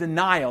not a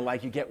denial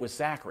like you get with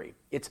Zachary.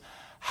 It's,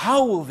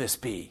 how will this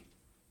be?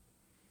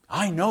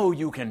 I know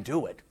you can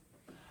do it.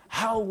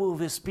 How will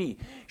this be?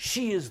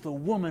 She is the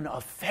woman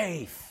of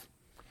faith.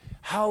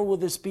 How will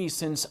this be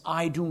since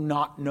I do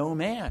not know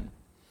man?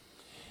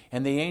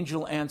 And the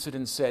angel answered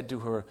and said to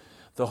her,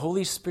 "The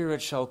Holy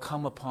Spirit shall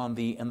come upon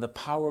thee, and the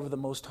power of the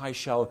Most High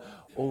shall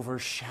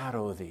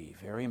overshadow thee."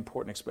 Very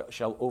important expression,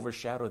 shall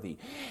overshadow thee.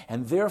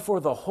 "And therefore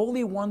the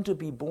Holy One to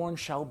be born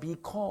shall be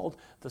called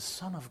the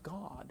Son of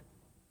God."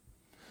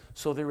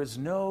 So there is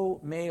no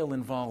male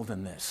involved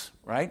in this,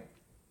 right?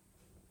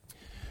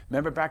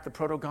 Remember back the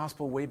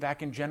proto-gospel way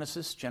back in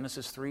Genesis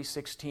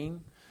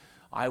 3:16?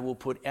 "I will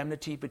put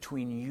enmity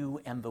between you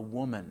and the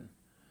woman,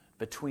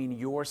 between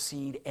your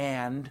seed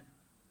and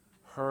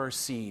her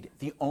seed."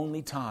 The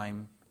only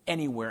time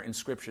anywhere in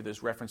Scripture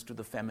there's reference to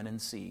the feminine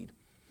seed.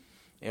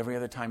 Every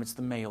other time it's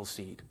the male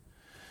seed.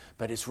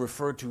 But it's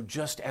referred to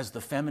just as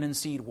the feminine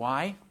seed.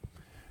 Why?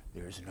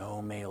 There's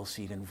no male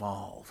seed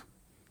involved.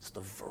 It's the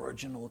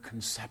virginal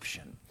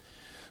conception.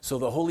 So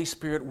the Holy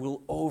Spirit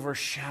will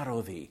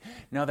overshadow thee.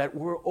 Now that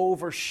word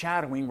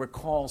overshadowing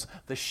recalls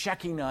the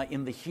Shekinah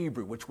in the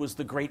Hebrew, which was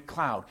the great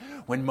cloud.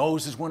 When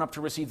Moses went up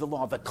to receive the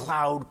law, the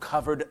cloud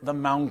covered the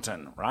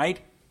mountain, right?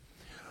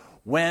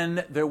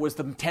 When there was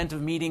the tent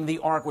of meeting, the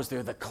ark was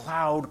there, the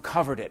cloud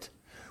covered it.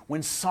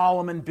 When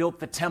Solomon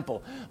built the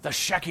temple, the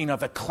Shekinah,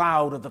 the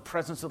cloud of the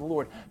presence of the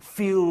Lord,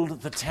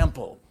 filled the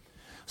temple.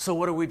 So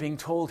what are we being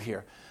told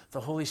here? The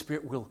Holy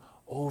Spirit will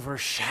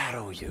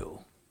overshadow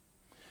you.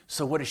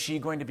 So what is she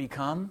going to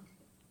become?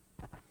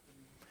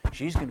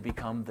 She's going to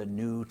become the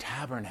new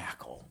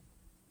tabernacle.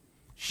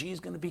 She's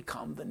going to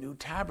become the new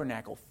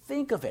tabernacle.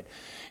 Think of it.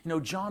 You know,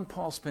 John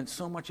Paul spent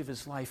so much of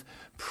his life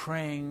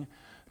praying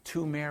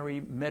to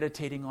Mary,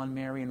 meditating on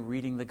Mary, and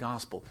reading the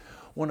gospel.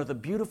 One of the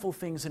beautiful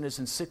things in his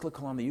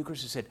encyclical on the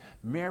Eucharist, he said,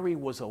 Mary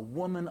was a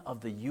woman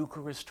of the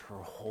Eucharist her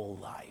whole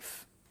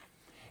life.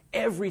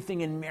 Everything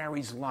in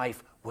Mary's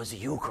life was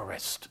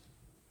Eucharist.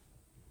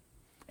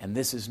 And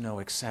this is no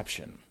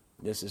exception.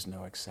 This is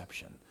no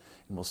exception.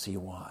 And we'll see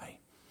why.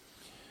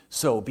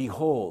 So,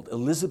 behold,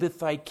 Elizabeth,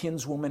 thy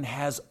kinswoman,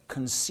 has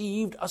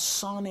conceived a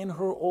son in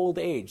her old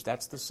age.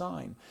 That's the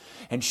sign.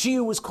 And she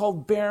who was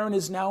called barren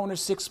is now in her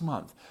 6th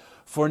month.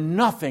 For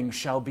nothing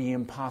shall be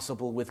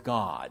impossible with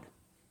God.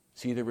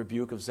 See the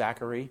rebuke of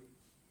Zachary?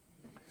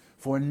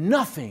 For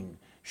nothing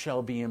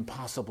shall be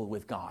impossible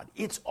with God.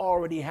 It's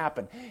already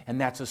happened.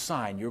 And that's a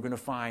sign. You're going to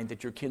find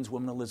that your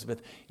kinswoman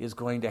Elizabeth is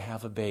going to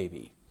have a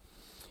baby.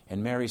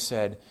 And Mary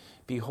said,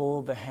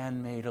 behold the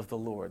handmaid of the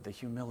Lord, the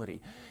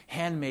humility.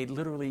 Handmaid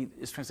literally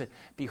is translated,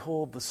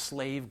 behold the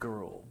slave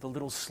girl, the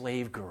little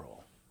slave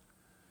girl.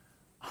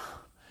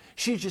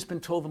 She's just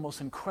been told the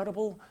most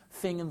incredible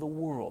thing in the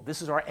world.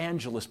 This is our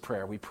Angelus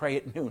prayer. We pray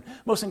at noon.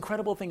 Most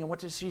incredible thing. And what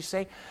does she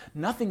say?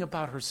 Nothing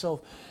about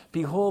herself.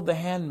 Behold the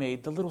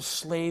handmaid, the little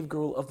slave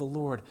girl of the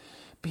Lord.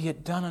 Be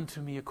it done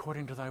unto me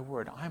according to thy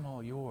word. I'm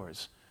all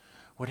yours.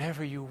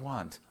 Whatever you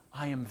want,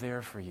 I am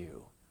there for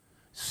you.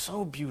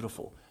 So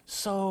beautiful.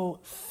 So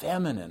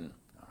feminine.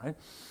 All right?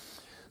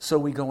 So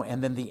we go,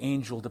 and then the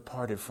angel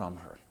departed from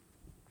her.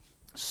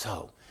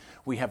 So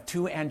we have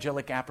 2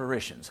 angelic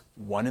apparitions.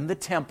 One in the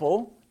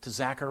temple to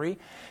Zachary,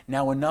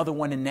 now another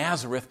one in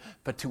Nazareth,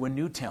 but to a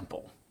new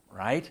temple,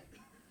 right?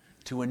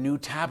 To a new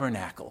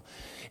tabernacle.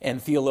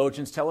 And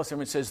theologians tell us, and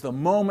it says, the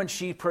moment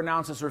she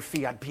pronounces her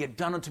fiat, be it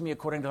done unto me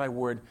according to thy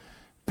word,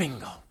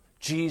 bingo,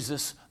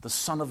 Jesus, the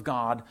Son of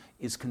God,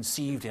 is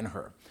conceived in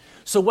her.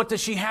 So what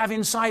does she have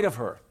inside of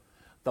her?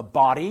 The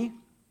body,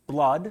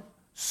 blood,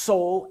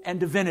 soul, and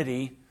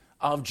divinity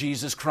of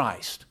Jesus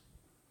Christ.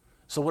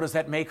 So what does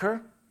that make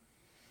her?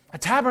 A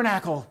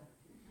tabernacle.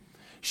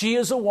 She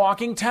is a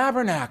walking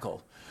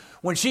tabernacle.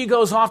 When she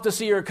goes off to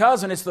see her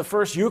cousin, it's the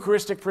first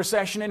Eucharistic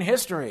procession in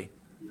history.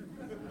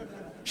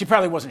 She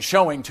probably wasn't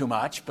showing too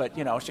much, but,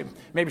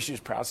 maybe she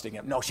was proud sticking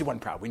up. No, she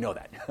wasn't proud. We know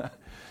that.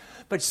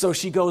 But so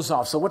she goes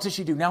off. So what does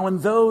she do? Now in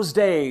those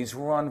days,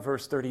 we're on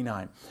verse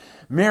 39,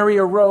 Mary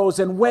arose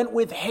and went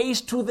with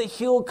haste to the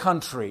hill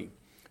country,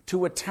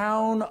 to a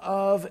town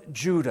of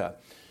Judah.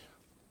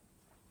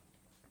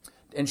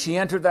 And she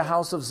entered the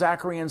house of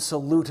Zachary and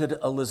saluted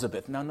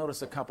Elizabeth. Now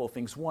notice a couple of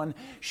things. One,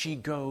 she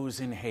goes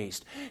in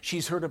haste.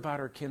 She's heard about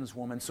her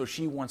kinswoman, so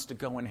she wants to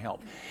go and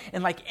help.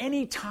 And like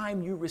any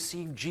time you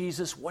receive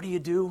Jesus, what do?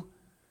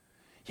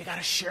 You got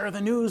to share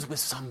the news with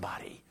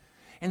somebody.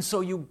 And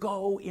so you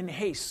go in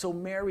haste. So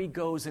Mary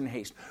goes in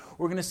haste.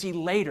 We're going to see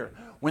later,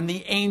 when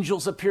the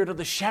angels appear to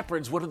the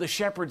shepherds, what do the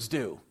shepherds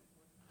do?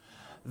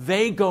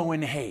 They go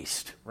in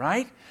haste,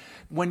 right?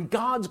 When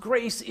God's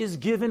grace is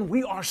given,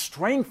 we are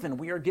strengthened.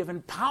 We are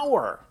given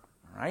power,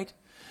 right?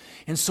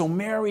 And so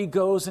Mary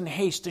goes in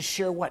haste to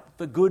share what?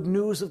 The good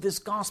news of this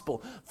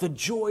gospel, the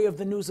joy of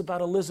the news about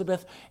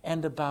Elizabeth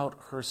and about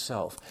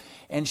herself.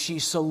 And she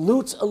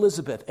salutes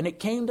Elizabeth. And it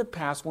came to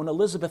pass when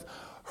Elizabeth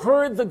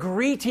heard the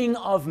greeting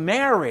of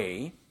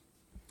Mary,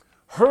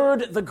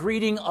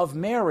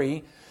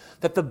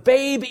 that the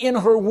babe in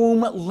her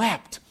womb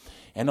leapt.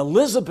 And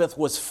Elizabeth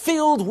was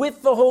filled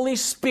with the Holy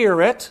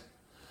Spirit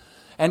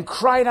and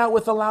cried out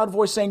with a loud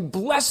voice, saying,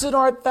 Blessed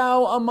art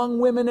thou among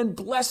women, and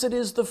blessed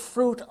is the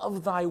fruit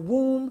of thy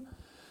womb.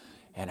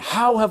 And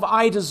how have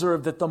I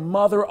deserved that the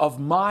mother of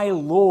my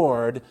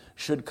Lord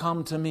should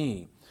come to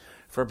me?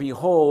 For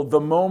behold, the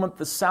moment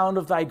the sound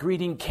of thy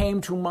greeting came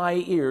to my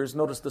ears,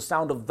 notice the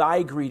sound of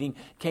thy greeting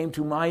came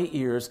to my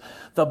ears,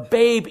 the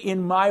babe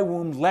in my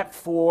womb leapt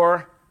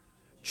for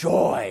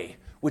joy,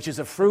 which is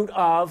a fruit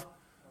of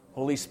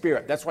Holy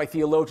Spirit. That's why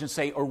theologians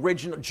say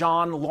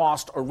John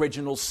lost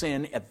original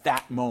sin at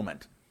that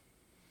moment.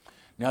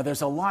 Now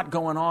there's a lot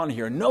going on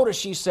here. Notice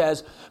she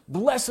says,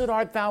 Blessed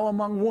art thou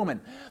among women.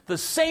 The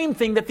same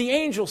thing that the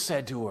angel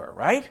said to her,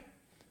 right?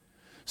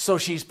 So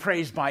she's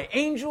praised by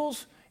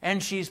angels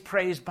and she's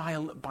praised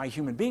by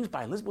human beings,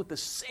 by Elizabeth, with the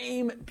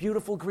same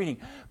beautiful greeting.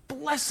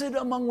 Blessed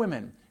among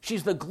women.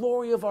 She's the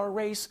glory of our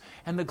race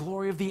and the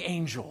glory of the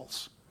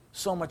angels.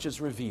 So much is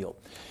revealed.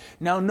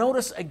 Now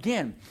notice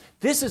again,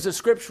 this is a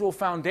scriptural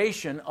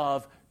foundation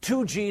of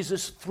to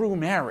Jesus through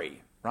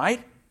Mary,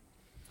 right?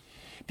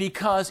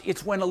 Because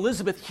it's when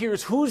Elizabeth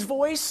hears whose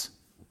voice?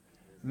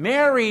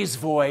 Mary's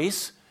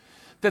voice,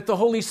 that the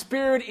Holy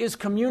Spirit is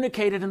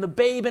communicated and the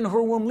babe in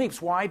her womb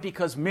leaps. Why?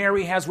 Because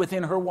Mary has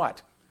within her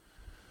what?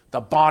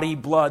 The body,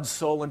 blood,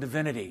 soul, and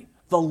divinity.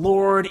 The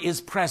Lord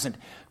is present.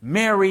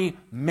 Mary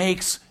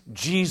makes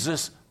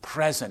Jesus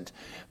present.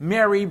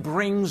 Mary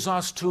brings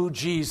us to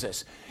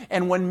Jesus.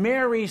 And when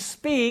Mary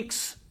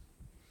speaks,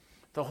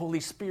 the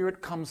Holy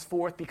Spirit comes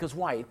forth because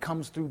why? It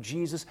comes through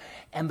Jesus,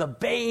 and the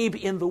babe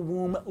in the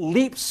womb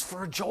leaps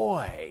for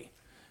joy.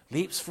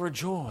 Leaps for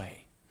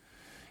joy.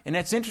 And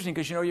that's interesting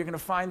because you're going to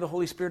find the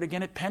Holy Spirit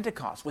again at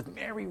Pentecost with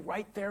Mary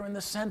right there in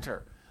the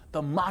center.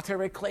 The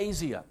Mater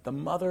Ecclesia, the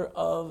mother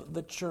of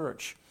the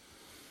church.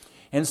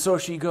 And so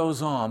she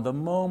goes on, the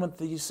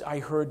moment I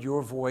heard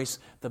your voice,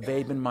 the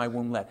babe in my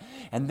womb leapt.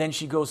 And then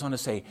she goes on to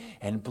say,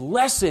 and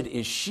blessed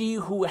is she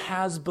who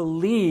has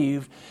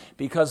believed,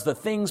 because the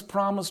things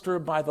promised her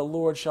by the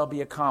Lord shall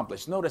be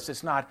accomplished. Notice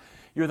it's not,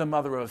 you're the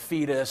mother of a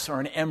fetus or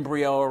an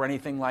embryo or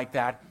anything like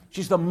that.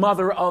 She's the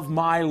mother of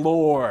my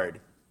Lord.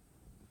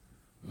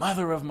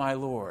 Mother of my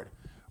Lord.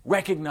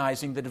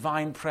 Recognizing the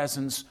divine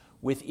presence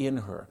within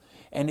her.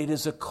 And it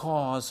is a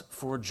cause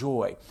for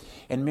joy.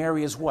 And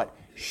Mary is what?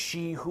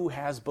 She who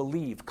has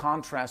believed,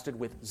 contrasted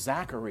with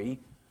Zachary,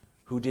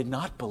 who did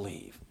not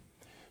believe.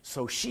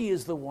 So she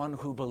is the one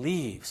who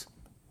believes.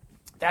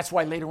 That's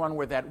why later on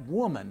where that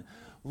woman,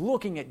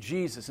 looking at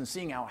Jesus and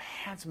seeing how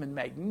handsome and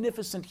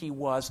magnificent he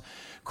was,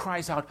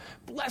 cries out,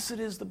 Blessed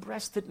is the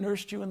breast that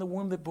nursed you and the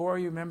womb that bore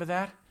you. Remember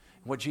that?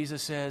 What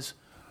Jesus says,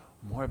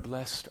 more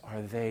blessed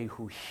are they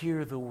who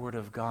hear the word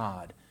of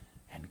God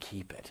and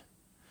keep it.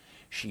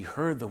 She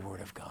heard the word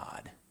of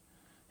God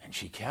and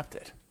she kept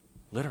it,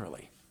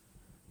 literally,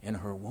 in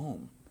her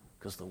womb,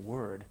 because the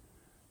word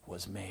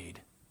was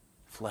made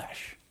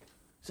flesh.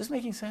 Is this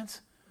making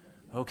sense?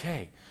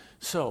 Okay,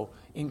 so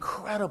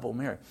incredible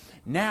Mary.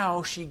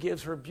 Now she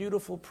gives her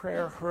beautiful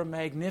prayer, her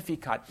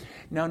Magnificat.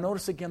 Now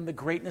notice again the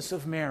greatness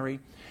of Mary.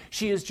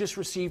 She has just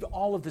received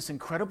all of this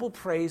incredible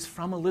praise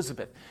from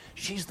Elizabeth.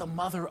 She's the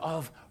mother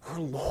of her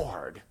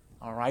Lord,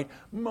 all right?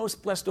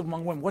 Most blessed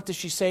among women. What does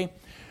she say?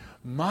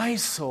 My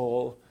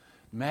soul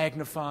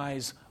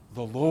magnifies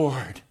the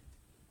Lord.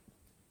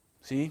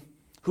 See?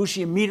 Who's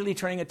she immediately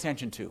turning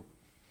attention to?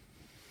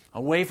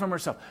 Away from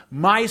herself.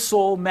 My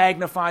soul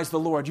magnifies the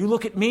Lord. You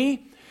look at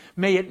me,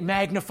 may it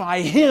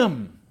magnify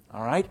him.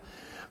 All right?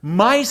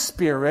 My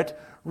spirit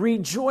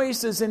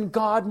rejoices in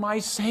God my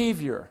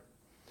Savior,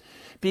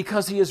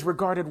 because he has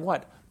regarded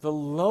what? The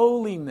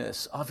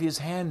lowliness of his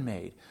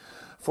handmaid.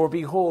 For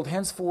behold,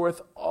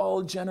 henceforth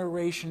all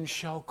generations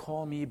shall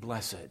call me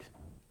blessed.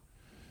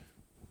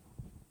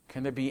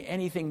 Can there be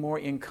anything more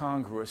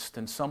incongruous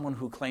than someone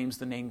who claims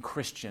the name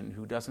Christian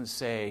who doesn't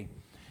say,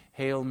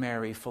 Hail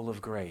Mary, full of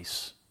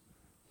grace,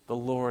 the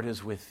Lord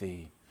is with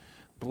thee.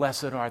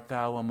 Blessed art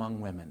thou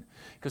among women.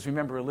 Because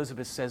remember,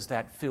 Elizabeth says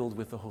that filled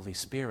with the Holy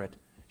Spirit.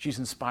 She's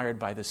inspired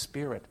by the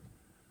Spirit.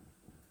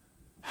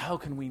 How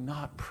can we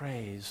not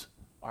praise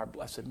our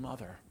Blessed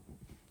Mother?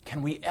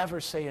 Can we ever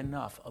say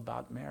enough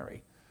about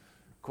Mary?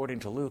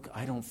 According to Luke,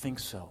 I don't think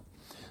so.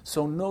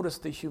 So notice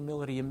the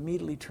humility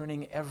immediately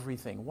turning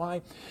everything.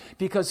 Why?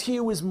 Because he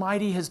who is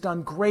mighty has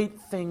done great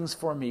things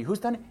for me. Who's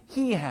done it?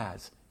 He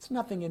has. It's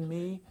nothing in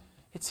me.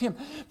 It's him.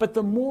 But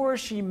the more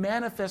she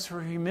manifests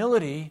her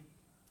humility,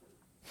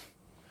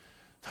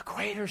 the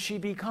greater she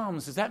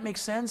becomes. Does that make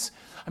sense?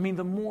 I mean,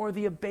 the more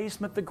the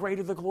abasement, the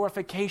greater the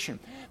glorification.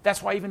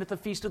 That's why even at the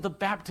Feast of the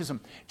Baptism,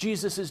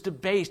 Jesus is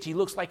debased. He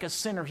looks like a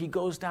sinner. He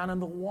goes down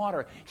in the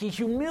water. He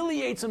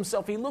humiliates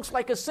himself. He looks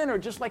like a sinner,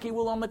 just like he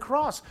will on the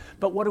cross.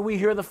 But what do we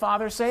hear the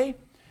Father say?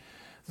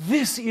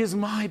 This is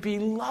my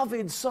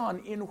beloved Son,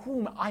 in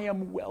whom I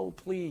am well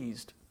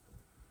pleased.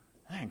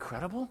 Isn't that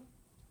incredible?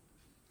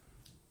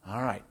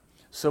 All right,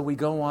 so we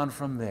go on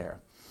from there.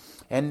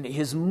 And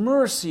his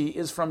mercy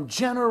is from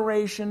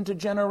generation to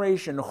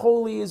generation.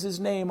 Holy is his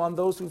name on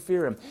those who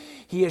fear him.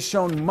 He has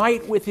shown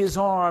might with his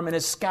arm and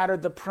has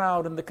scattered the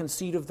proud in the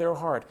conceit of their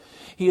heart.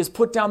 He has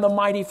put down the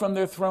mighty from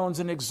their thrones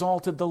and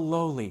exalted the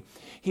lowly.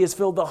 He has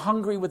filled the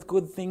hungry with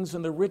good things,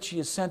 and the rich he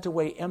has sent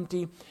away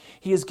empty.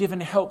 He has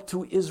given help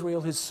to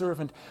Israel his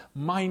servant,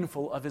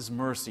 mindful of his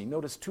mercy.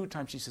 Notice 2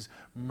 times she says,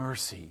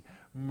 mercy,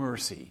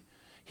 mercy.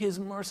 His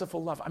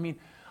merciful love. I mean,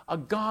 a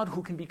God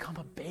who can become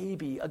a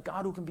baby, a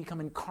God who can become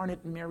incarnate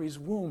in Mary's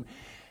womb.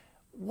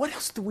 What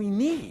else do we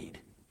need?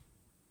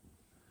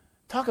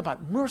 Talk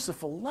about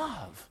merciful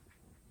love.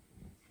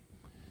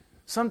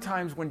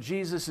 Sometimes when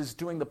Jesus is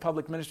doing the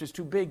public ministry, it's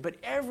too big, but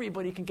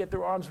everybody can get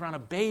their arms around a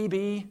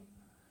baby.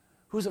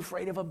 Who's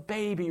afraid of a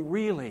baby,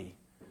 really?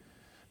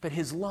 But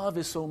his love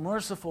is so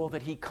merciful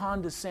that he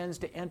condescends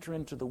to enter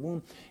into the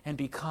womb and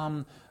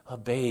become a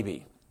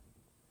baby.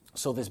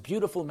 So this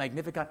beautiful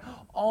Magnificat,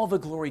 all the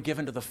glory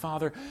given to the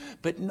Father,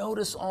 but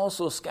notice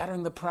also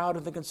scattering the proud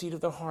in the conceit of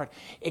their heart,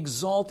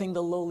 exalting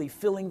the lowly,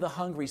 filling the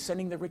hungry,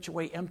 sending the rich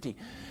away empty.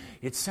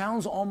 It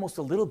sounds almost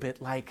a little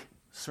bit like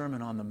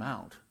Sermon on the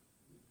Mount.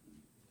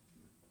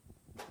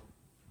 A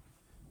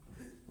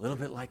little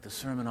bit like the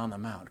Sermon on the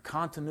Mount.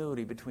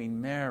 Continuity between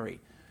Mary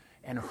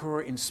and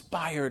her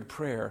inspired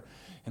prayer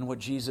and what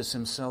Jesus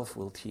himself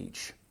will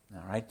teach.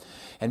 All right?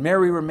 And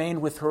Mary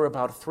remained with her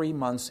about 3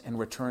 months and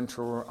returned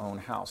to her own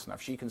house. Now,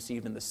 if she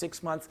conceived in the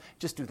 6th month,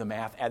 just do the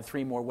math. Add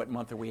 3 more. What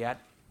month are we at?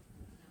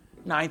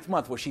 9th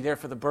month. Was she there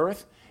for the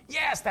birth?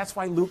 Yes, that's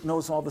why Luke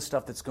knows all the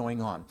stuff that's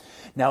going on.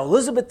 Now,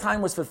 Elizabeth's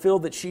time was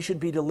fulfilled that she should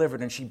be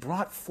delivered, and she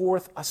brought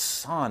forth a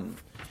son.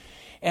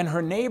 And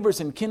her neighbors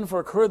and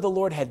kinfolk heard the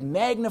Lord had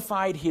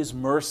magnified his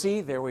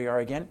mercy. There we are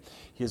again.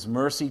 His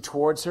mercy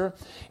towards her.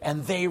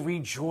 And they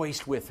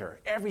rejoiced with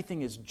her.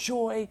 Everything is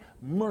joy,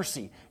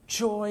 mercy.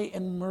 Joy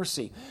and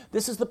mercy.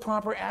 This is the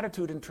proper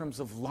attitude in terms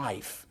of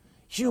life.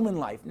 Human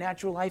life,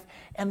 natural life,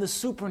 and the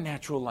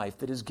supernatural life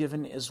that is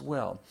given as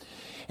well.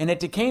 And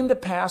it came to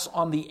pass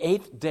on the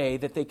 8th day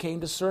that they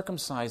came to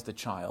circumcise the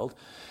child.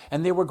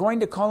 And they were going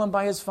to call him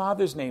by his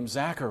father's name,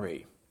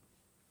 Zachary.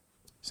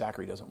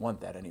 Zachary doesn't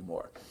want that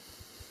anymore.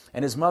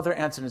 And his mother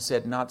answered and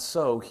said, not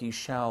so, he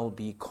shall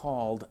be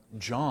called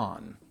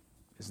John.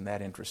 Isn't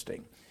that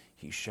interesting?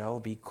 He shall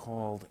be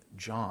called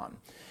John.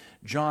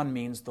 John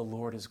means the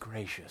Lord is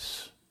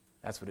gracious.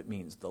 That's what it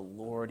means. The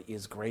Lord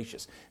is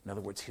gracious. In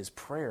other words, his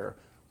prayer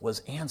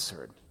was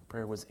answered.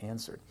 Prayer was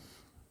answered.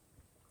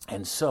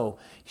 And so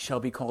he shall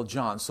be called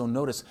John. So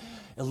notice,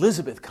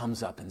 Elizabeth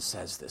comes up and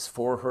says this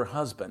for her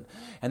husband.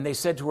 And they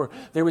said to her,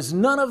 there is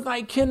none of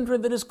thy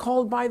kindred that is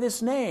called by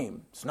this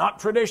name. It's not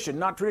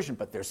tradition,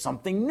 but there's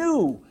something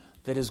new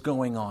that is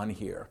going on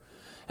here.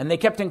 And they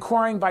kept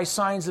inquiring by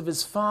signs of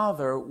his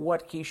father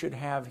what he should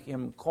have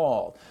him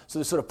called. So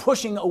they're sort of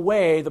pushing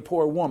away the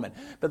poor woman.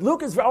 But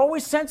Luke is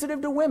always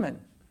sensitive to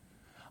women.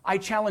 I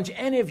challenge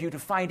any of you to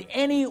find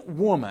any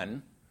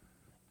woman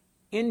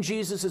in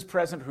Jesus'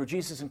 presence, who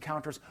Jesus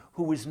encounters,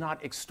 who is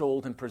not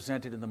extolled and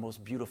presented in the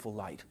most beautiful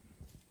light.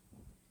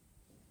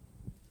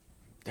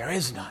 There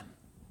is none.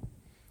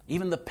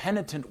 Even the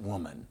penitent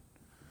woman.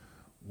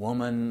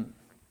 Woman,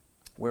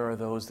 where are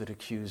those that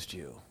accused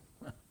you?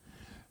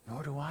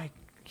 Nor do I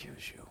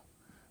accuse you.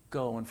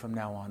 Go and from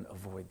now on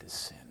avoid this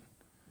sin.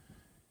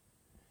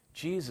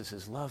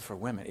 Jesus' love for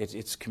women,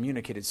 it's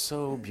communicated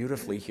so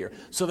beautifully here.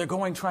 So they're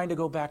trying to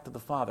go back to the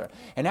Father.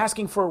 And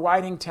asking for a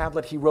writing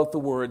tablet, he wrote the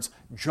words,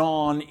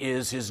 John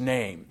is his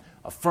name,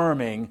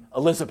 affirming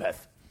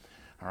Elizabeth.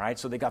 All right,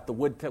 so they got the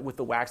wood with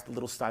the wax, the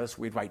little stylus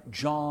where he'd write,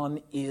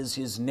 John is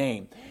his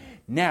name.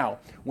 Now,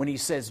 when he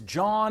says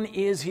John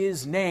is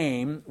his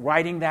name,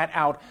 writing that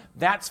out,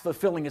 that's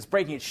fulfilling, it's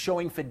breaking, it's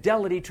showing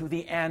fidelity to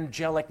the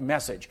angelic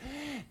message.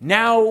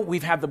 Now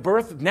we've had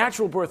the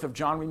natural birth of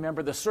John.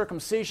 Remember, the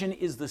circumcision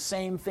is the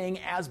same thing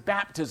as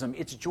baptism.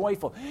 It's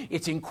joyful.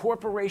 It's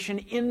incorporation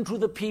into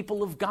the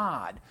people of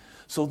God.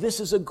 So this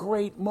is a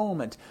great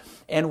moment.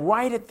 And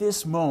right at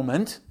this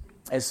moment,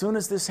 as soon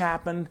as this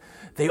happened,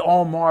 they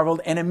all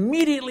marveled, and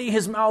immediately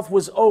his mouth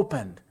was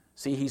opened.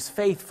 See, he's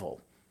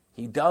faithful.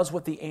 He does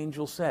what the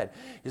angel said.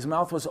 His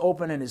mouth was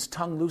open and his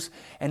tongue loose,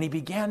 and he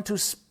began to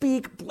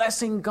speak,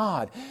 blessing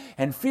God.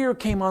 And fear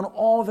came on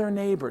all their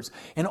neighbors.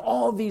 And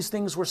all these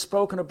things were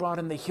spoken abroad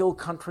in the hill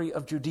country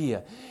of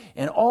Judea.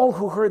 And all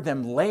who heard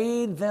them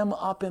laid them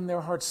up in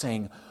their hearts,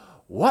 saying,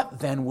 "What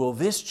then will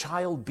this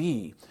child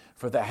be?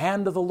 For the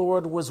hand of the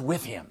Lord was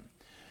with him."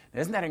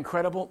 Isn't that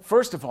incredible?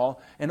 First of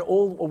all, a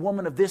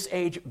woman of this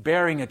age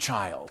bearing a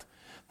child,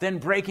 then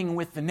breaking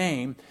with the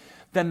name.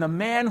 Then the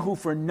man who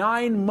for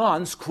 9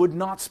 months could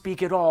not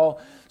speak at all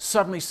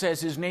suddenly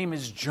says his name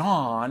is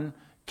John,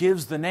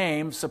 gives the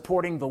name,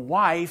 supporting the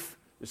wife.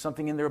 There's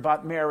something in there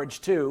about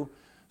marriage too.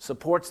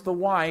 Supports the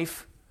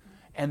wife,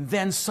 and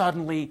then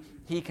suddenly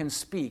he can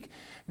speak.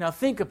 Now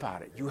think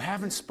about it. You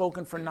haven't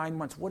spoken for 9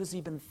 months. What has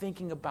he been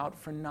thinking about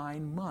for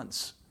 9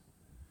 months?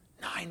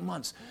 9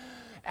 months.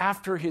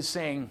 After his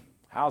saying,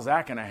 how's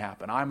that going to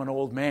happen? I'm an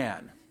old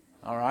man.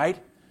 All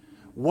right?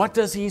 What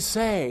does he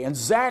say? And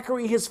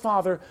Zachary, his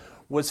father,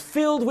 was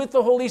filled with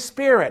the Holy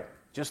Spirit,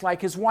 just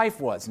like his wife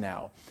was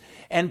now,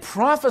 and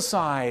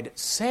prophesied,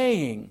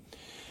 saying,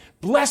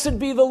 "Blessed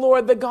be the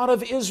Lord, the God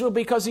of Israel,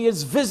 because he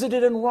has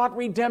visited and wrought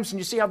redemption."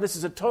 You see how this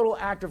is a total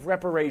act of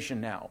reparation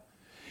now.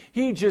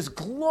 He just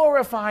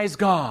glorifies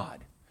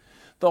God.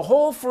 The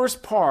whole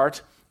first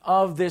part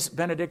of this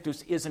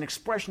Benedictus is an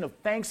expression of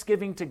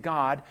thanksgiving to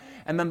God,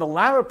 and then the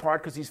latter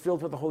part, because he's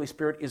filled with the Holy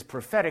Spirit, is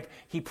prophetic.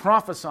 He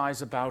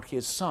prophesies about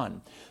his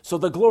Son. So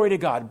the glory to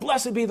God.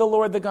 Blessed be the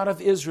Lord, the God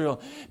of Israel,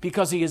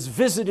 because he has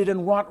visited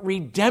and wrought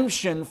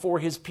redemption for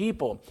his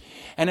people,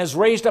 and has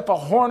raised up a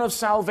horn of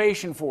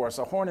salvation for us.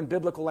 A horn in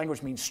biblical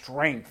language means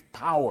strength,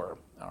 power,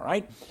 all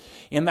right?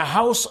 In the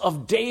house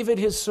of David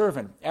his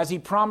servant, as he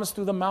promised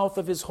through the mouth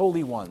of his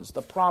holy ones,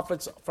 the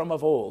prophets from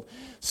of old,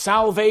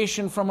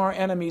 salvation from our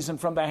enemies and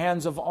from the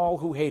hands of all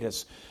who hate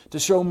us, to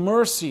show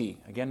mercy,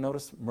 again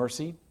notice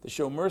mercy, to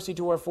show mercy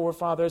to our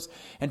forefathers,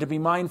 and to be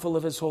mindful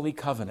of his holy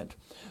covenant,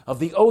 of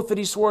the oath that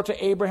he swore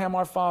to Abraham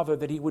our father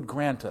that he would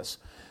grant us,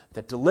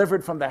 that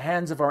delivered from the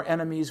hands of our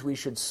enemies we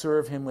should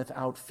serve him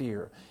without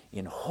fear,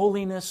 in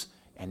holiness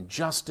and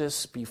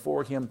justice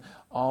before him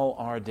all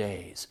our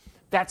days.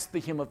 That's the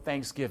hymn of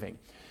thanksgiving.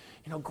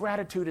 You know,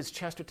 gratitude, as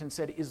Chesterton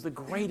said, is the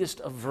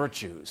greatest of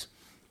virtues.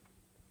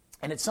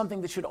 And it's something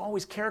that should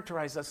always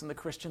characterize us in the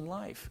Christian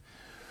life.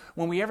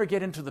 When we ever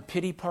get into the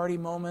pity party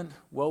moment,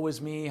 woe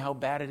is me, how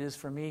bad it is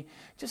for me,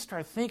 just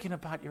start thinking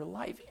about your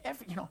life,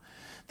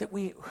 that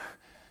we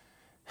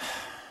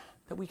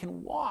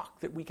can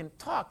walk, that we can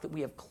talk, that we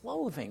have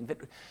clothing,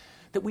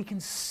 that we can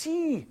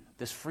see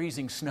this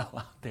freezing snow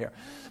out there.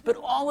 But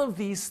all of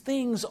these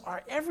things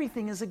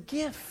everything is a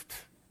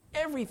gift.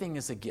 Everything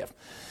is a gift.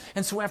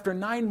 And so after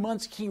 9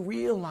 months, he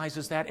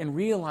realizes that and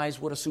realizes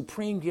what a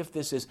supreme gift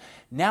this is.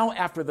 Now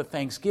after the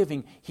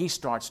thanksgiving, he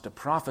starts to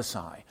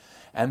prophesy.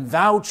 "And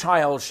thou,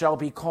 child, shall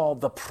be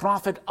called the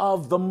prophet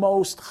of the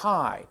Most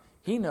High."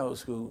 He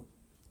knows who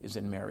is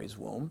in Mary's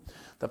womb.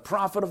 "The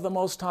prophet of the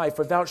Most High,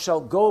 for thou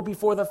shalt go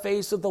before the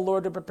face of the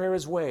Lord to prepare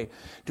his way,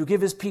 to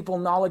give his people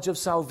knowledge of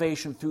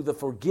salvation through the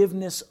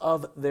forgiveness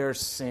of their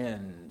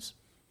sins."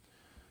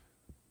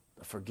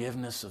 The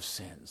forgiveness of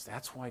sins.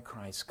 That's why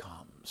Christ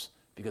comes,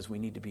 because we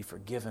need to be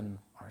forgiven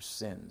our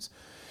sins.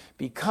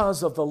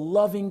 "Because of the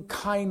loving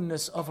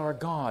kindness of our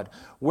God,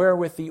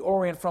 wherewith the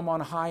Orient from on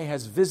high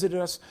has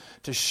visited us,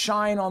 to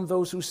shine on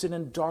those who sit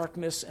in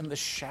darkness and the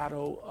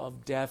shadow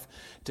of death,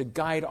 to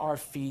guide our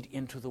feet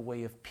into the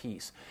way of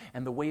peace."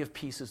 And the way of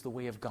peace is the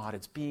way of God.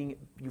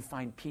 You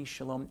find peace,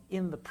 shalom,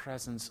 in the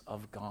presence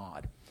of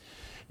God.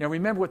 Now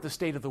remember what the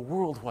state of the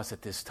world was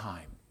at this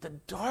time. The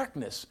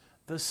darkness,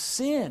 the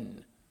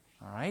sin.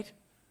 All right?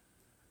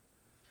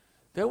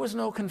 There was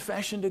no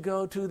confession to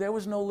go to. There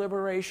was no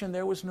liberation.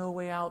 There was no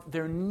way out.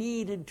 There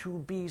needed to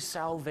be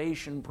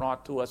salvation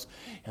brought to us,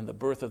 and the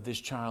birth of this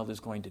child is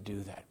going to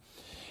do that.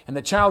 "And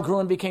the child grew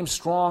and became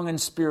strong in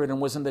spirit and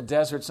was in the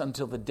deserts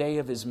until the day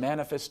of his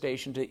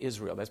manifestation to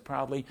Israel." That's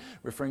probably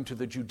referring to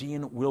the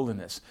Judean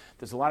wilderness.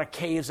 There's a lot of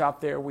caves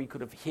out there we could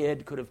have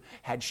hid, could have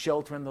had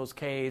shelter in those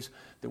caves.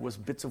 There was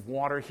bits of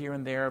water here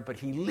and there, but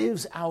he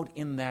lives out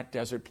in that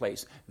desert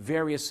place.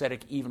 Very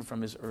ascetic even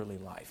from his early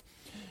life.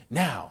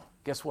 Now,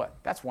 guess what?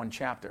 That's one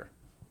chapter.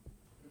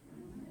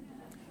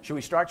 Should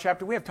we start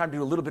chapter? We have time to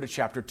do a little bit of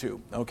chapter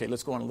 2. Okay,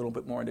 let's go on a little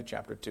bit more into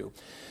chapter 2.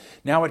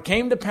 "Now it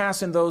came to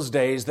pass in those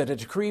days that a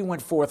decree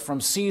went forth from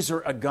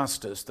Caesar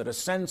Augustus that a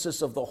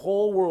census of the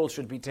whole world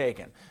should be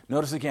taken."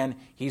 Notice again,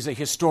 he's a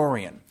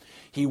historian.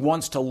 He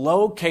wants to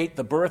locate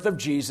the birth of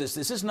Jesus.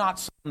 This is not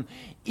some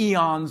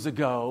eons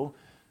ago.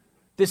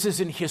 This is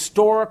in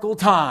historical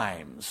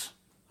times.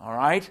 All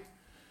right?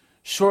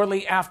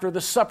 shortly after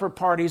the supper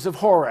parties of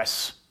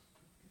Horus.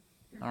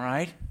 All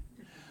right?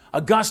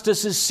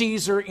 Augustus is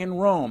Caesar in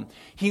Rome.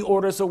 He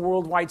orders a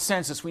worldwide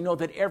census. We know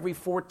that every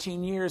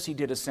 14 years he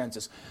did a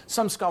census.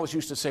 Some scholars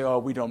used to say, oh,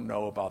 we don't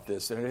know about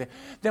this.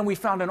 Then we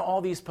found in all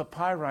these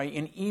papyri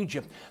in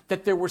Egypt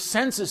that there were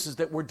censuses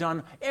that were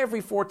done every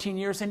 14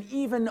 years and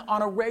even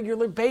on a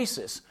regular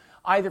basis,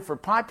 either for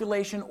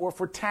population or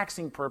for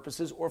taxing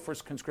purposes or for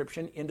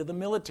conscription into the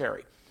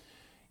military.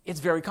 It's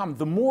very common.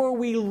 The more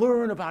we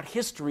learn about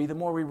history, the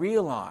more we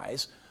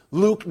realize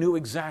Luke knew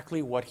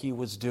exactly what he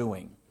was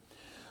doing.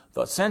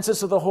 The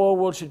census of the whole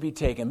world should be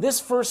taken. This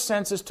first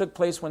census took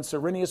place when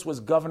Cyrenius was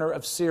governor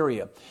of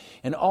Syria,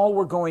 and all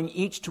were going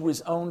each to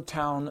his own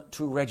town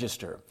to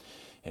register.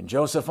 And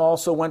Joseph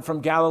also went from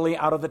Galilee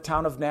out of the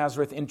town of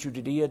Nazareth into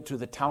Judea to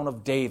the town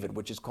of David,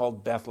 which is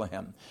called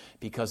Bethlehem,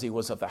 because he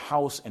was of the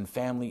house and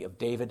family of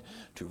David,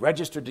 to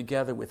register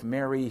together with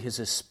Mary, his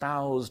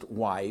espoused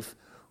wife,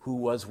 who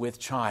was with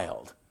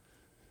child.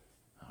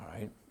 All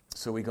right,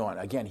 so we go on.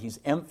 Again, he's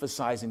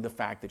emphasizing the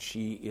fact that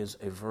she is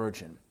a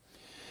virgin.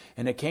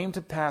 And it came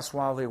to pass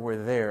while they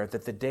were there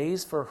that the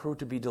days for her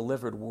to be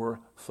delivered were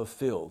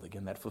fulfilled.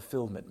 Again, that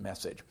fulfillment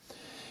message.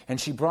 And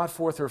she brought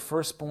forth her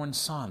firstborn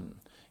son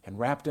and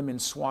wrapped him in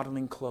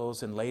swaddling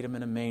clothes and laid him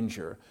in a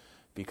manger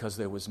because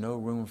there was no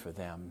room for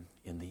them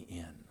in the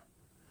inn.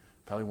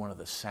 Probably one of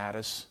the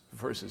saddest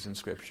verses in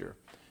Scripture.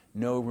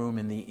 No room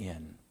in the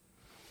inn.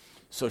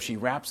 So she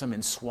wraps him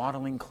in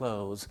swaddling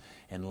clothes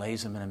and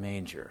lays him in a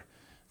manger.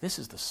 This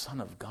is the Son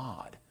of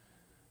God.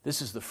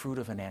 This is the fruit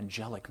of an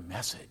angelic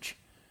message.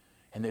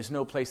 And there's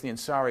no place in the inn.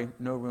 Sorry,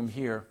 no room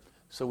here,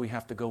 so we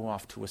have to go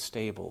off to a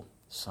stable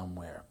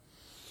somewhere.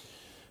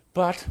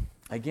 But,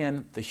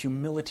 again, the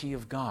humility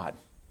of God.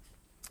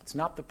 It's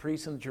not the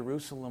priests in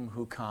Jerusalem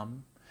who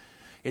come.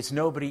 It's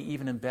nobody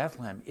even in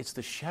Bethlehem. It's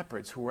the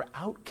shepherds who were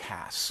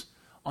outcasts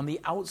on the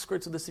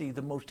outskirts of the city.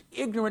 The most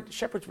ignorant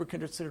shepherds were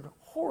considered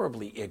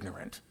horribly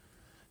ignorant.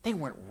 They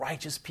weren't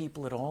righteous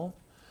people at all.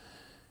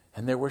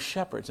 And there were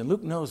shepherds, and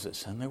Luke knows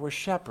this, and there were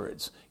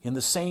shepherds in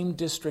the same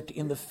district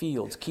in the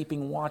fields,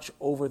 keeping watch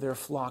over their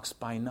flocks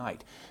by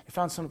night. I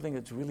found something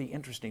that's really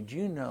interesting. Do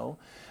you know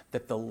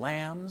that the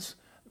lambs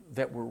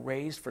that were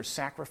raised for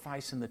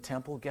sacrifice in the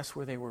temple, guess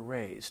where they were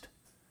raised?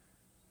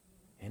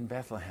 In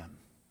Bethlehem.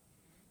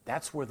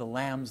 That's where the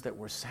lambs that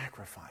were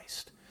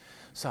sacrificed.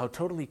 So how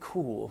totally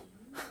cool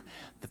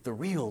that the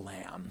real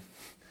lamb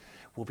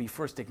will be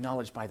first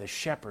acknowledged by the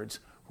shepherds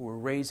who were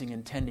raising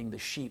and tending the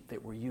sheep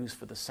that were used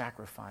for the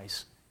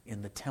sacrifice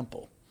in the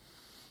temple.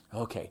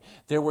 Okay,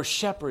 there were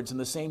shepherds in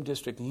the same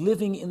district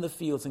living in the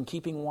fields and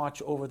keeping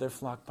watch over their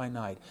flock by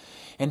night.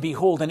 And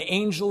behold, an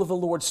angel of the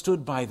Lord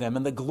stood by them,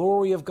 and the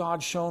glory of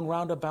God shone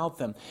round about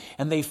them,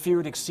 and they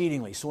feared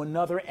exceedingly. So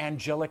another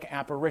angelic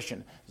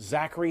apparition.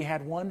 Zachary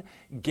had one,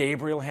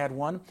 Gabriel had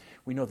one.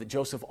 We know that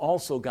Joseph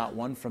also got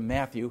one from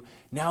Matthew.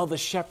 Now the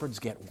shepherds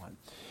get one.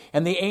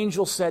 And the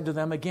angel said to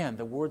them again,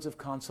 the words of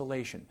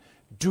consolation,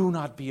 do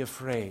not be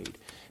afraid.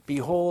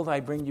 Behold, I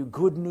bring you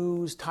good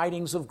news,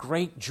 tidings of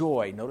great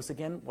joy. Notice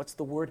again, what's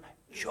the word?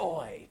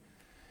 Joy.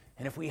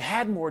 And if we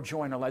had more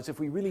joy in our lives, if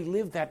we really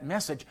lived that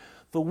message,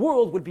 the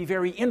world would be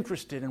very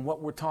interested in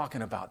what we're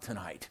talking about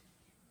tonight.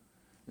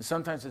 And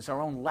sometimes it's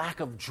our own lack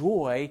of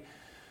joy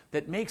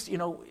that makes, do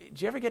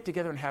you ever get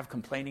together and have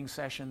complaining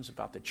sessions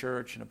about the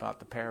church and about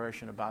the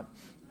parish and about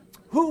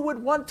who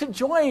would want to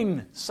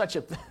join such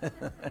a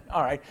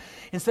all right,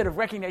 instead of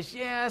recognize,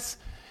 yes,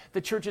 the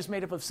church is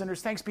made up of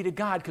sinners. Thanks be to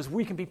God because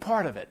we can be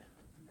part of it.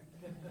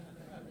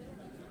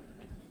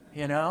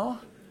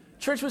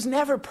 Church was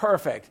never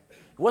perfect.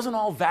 It wasn't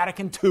all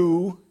Vatican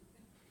II.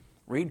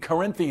 Read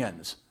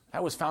Corinthians.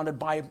 That was founded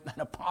by an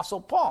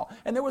apostle Paul.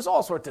 And there was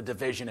all sorts of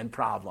division and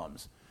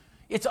problems.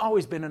 It's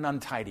always been an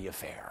untidy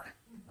affair.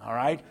 All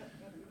right?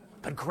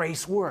 But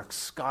grace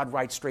works. God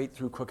writes straight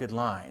through crooked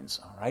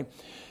lines. All right?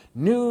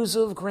 News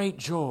of great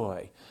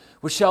joy,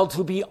 which shall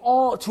to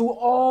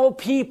all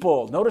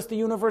people. Notice the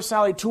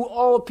universality, to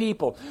all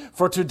people.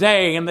 For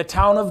today in the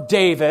town of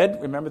David,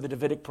 remember the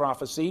Davidic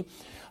prophecy,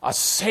 a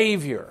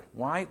Savior.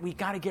 Why? We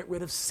got to get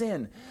rid of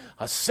sin.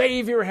 A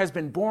Savior has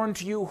been born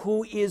to you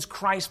who is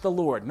Christ the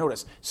Lord.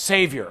 Notice,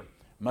 Savior,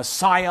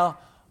 Messiah,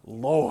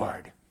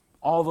 Lord.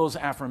 All those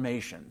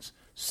affirmations.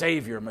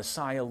 Savior,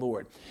 Messiah,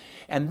 Lord.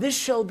 And this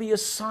shall be a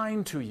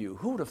sign to you.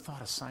 Who would have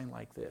thought a sign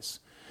like this?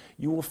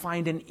 You will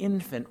find an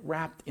infant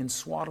wrapped in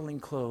swaddling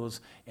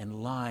clothes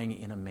and lying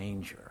in a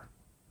manger.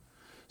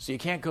 So you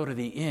can't go to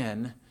the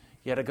inn.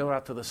 You got to go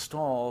out to the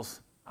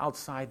stalls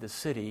outside the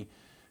city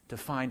to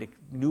find a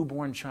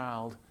newborn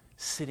child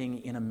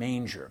sitting in a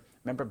manger.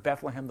 Remember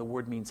Bethlehem, the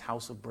word means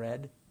house of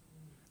bread?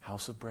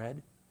 House of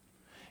bread.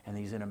 And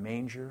he's in a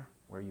manger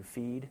where you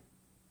feed.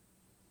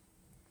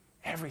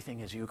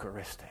 Everything is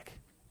Eucharistic.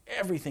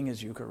 Everything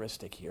is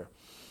Eucharistic here.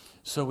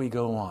 So we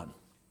go on.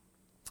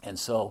 And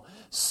so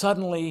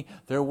suddenly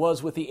there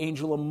was with the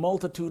angel a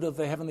multitude of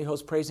the heavenly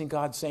host praising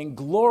God, saying,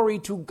 Glory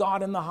to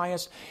God in the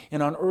highest,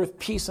 and on earth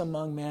peace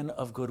among men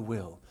of good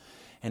will.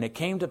 And it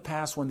came to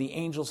pass when the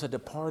angels had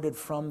departed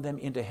from them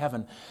into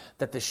heaven,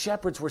 that the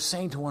shepherds were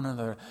saying to one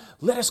another,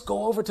 let us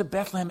go over to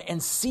Bethlehem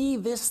and see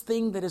this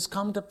thing that has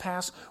come to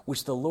pass,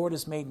 which the Lord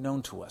has made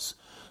known to us.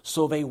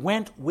 So they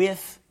went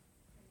with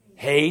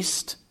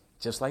haste,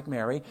 just like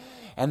Mary,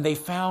 and they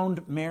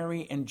found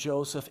Mary and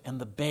Joseph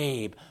and the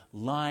babe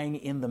lying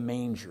in the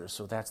manger.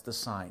 So that's the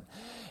sign.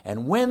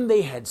 And when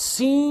they had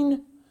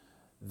seen,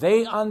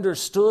 they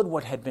understood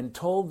what had been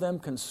told them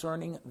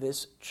concerning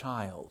this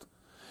child.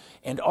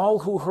 And all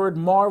who heard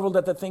marveled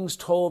at the things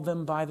told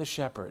them by the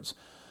shepherds.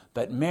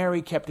 But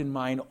Mary kept in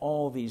mind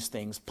all these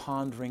things,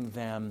 pondering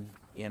them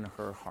in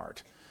her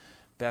heart.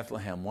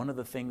 Bethlehem, one of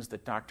the things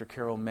that Dr.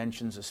 Carroll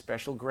mentions, a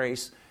special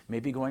grace,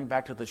 maybe going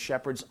back to the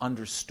shepherds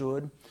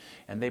understood,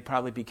 and they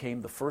probably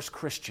became the first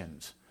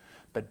Christians.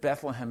 But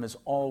Bethlehem has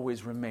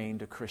always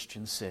remained a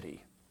Christian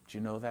city. Do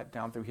you know that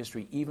down through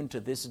history? Even to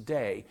this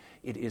day,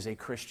 it is a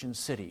Christian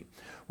city.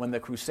 When the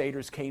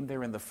Crusaders came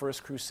there in the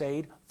First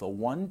Crusade, the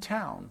one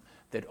town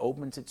that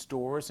opened its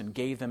doors and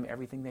gave them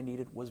everything they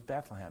needed was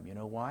Bethlehem. You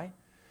know why?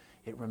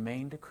 It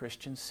remained a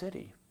Christian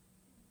city.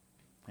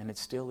 And it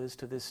still is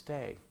to this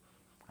day.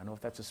 I don't know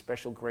if that's a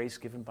special grace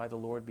given by the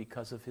Lord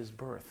because of his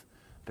birth,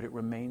 but it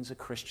remains a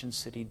Christian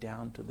city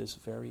down to this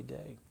very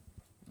day.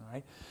 All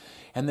right?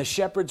 And the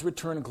shepherds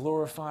returned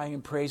glorifying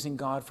and praising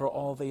God for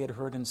all they had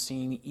heard and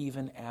seen,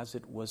 even as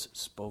it was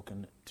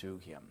spoken to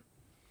him.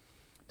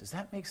 Does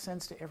that make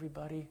sense to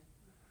everybody?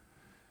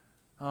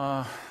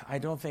 I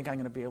don't think I'm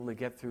going to be able to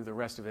get through the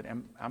rest of it.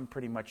 I'm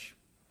pretty much...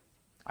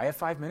 I have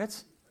 5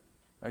 minutes?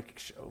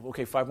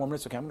 Okay, 5 more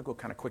minutes? Okay, I'm going to go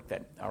kind of quick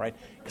then, all right?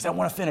 Because I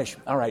want to finish.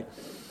 All right.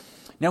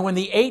 Now, when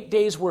the 8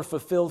 days were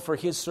fulfilled for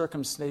his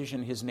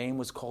circumcision, his name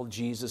was called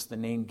Jesus, the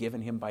name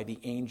given him by the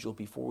angel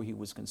before he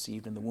was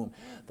conceived in the womb.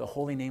 The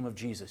holy name of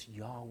Jesus,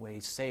 Yahweh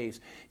saves,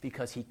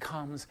 because he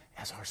comes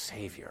as our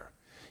Savior.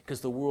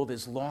 Because the world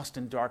is lost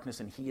in darkness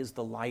and he is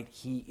the light,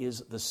 he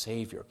is the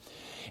Savior.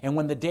 And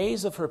when the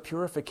days of her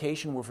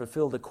purification were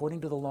fulfilled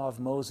according to the law of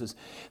Moses,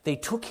 they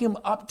took him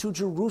up to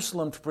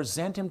Jerusalem to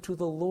present him to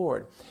the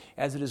Lord.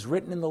 As it is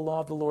written in the law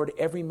of the Lord,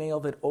 every male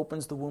that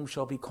opens the womb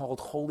shall be called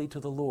holy to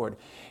the Lord,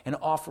 and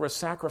offer a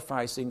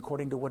sacrifice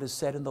according to what is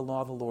said in the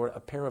law of the Lord, a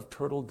pair of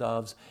turtle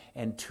doves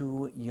and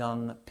 2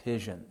 young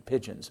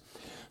pigeons.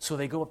 So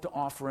they go up to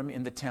offer him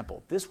in the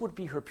temple. This would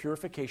be her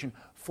purification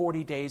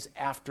 40 days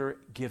after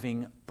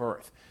giving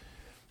birth.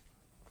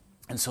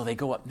 And so they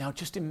go up. Now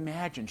just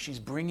imagine, she's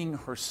bringing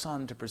her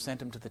son to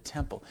present him to the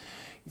temple.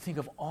 You think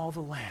of all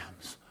the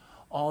lambs,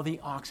 all the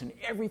oxen,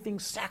 everything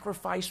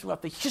sacrificed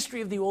throughout the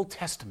history of the Old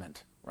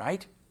Testament,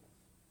 right?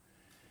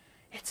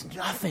 It's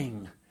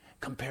nothing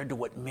compared to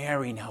what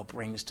Mary now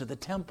brings to the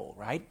temple,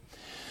 right?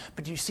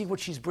 But you see what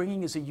she's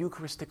bringing is a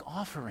Eucharistic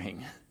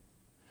offering.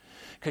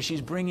 Because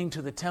she's bringing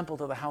to the temple,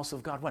 to the house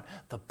of God, what?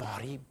 The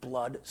body,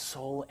 blood,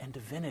 soul, and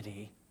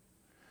divinity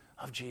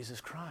of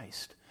Jesus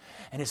Christ.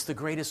 And it's the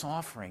greatest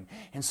offering.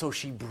 And so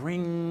she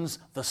brings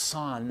the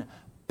Son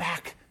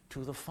back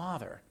to the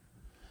Father.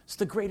 It's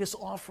the greatest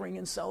offering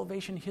in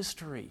salvation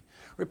history,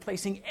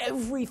 replacing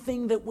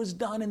everything that was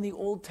done in the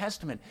Old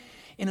Testament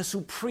in a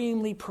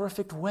supremely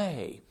perfect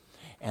way.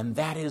 And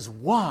that is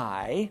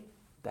why,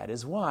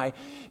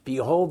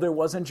 behold, there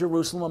was in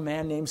Jerusalem a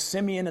man named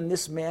Simeon, and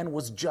this man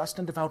was just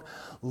and devout,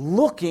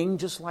 looking,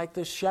 just like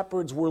the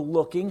shepherds were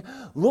looking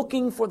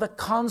for the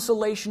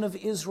consolation of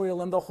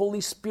Israel, and the Holy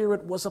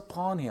Spirit was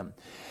upon him.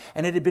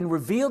 And it had been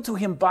revealed to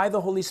him by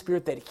the Holy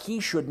Spirit that he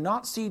should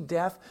not see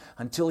death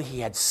until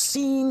he had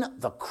seen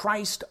the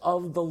Christ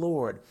of the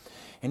Lord.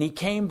 And he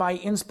came by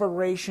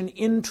inspiration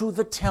into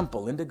the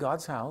temple, into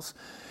God's house.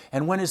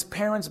 And when his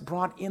parents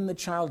brought in the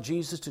child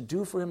Jesus to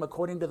do for him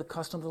according to the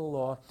custom of the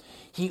law,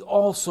 he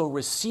also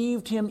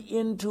received him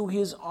into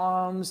his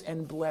arms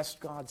and blessed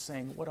God,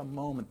 saying, what a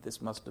moment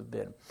this must have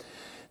been.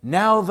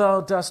 Now thou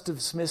dost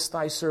dismiss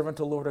thy servant,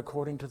 O Lord,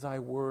 according to thy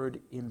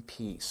word in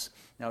peace.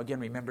 Now again,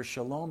 remember,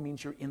 shalom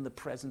means you're in the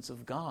presence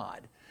of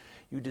God.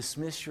 You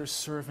dismiss your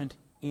servant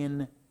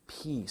in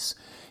peace,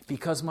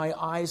 because my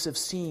eyes have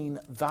seen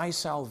thy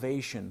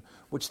salvation,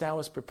 which thou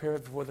hast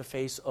prepared before the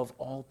face of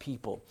all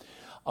people,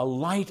 a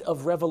light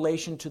of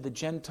revelation to the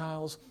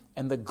Gentiles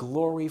and the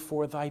glory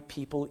for thy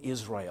people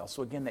Israel.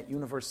 So again, that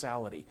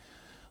universality.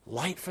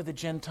 Light for the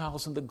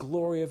Gentiles and the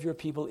glory of your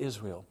people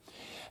Israel.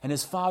 And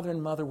his father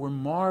and mother were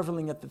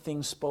marveling at the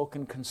things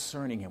spoken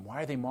concerning him.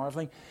 Why are they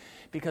marveling?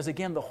 Because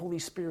again, the Holy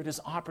Spirit is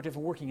operative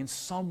and working, and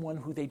someone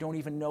who they don't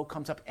even know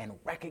comes up and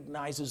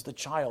recognizes the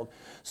child.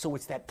 So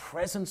it's that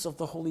presence of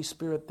the Holy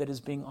Spirit that is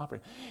being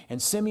operated. And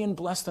Simeon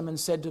blessed them and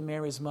said to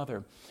Mary his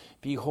mother,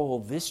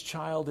 behold, this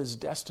child is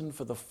destined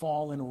for the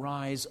fall and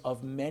rise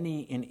of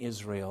many in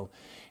Israel,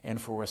 and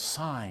for a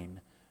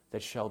sign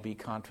that shall be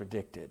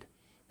contradicted.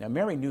 Now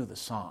Mary knew the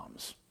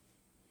Psalms.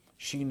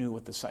 She knew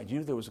what she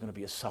knew there was going to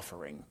be a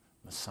suffering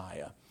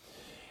Messiah.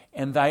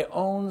 And thy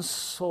own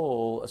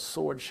soul a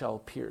sword shall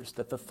pierce,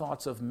 that the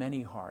thoughts of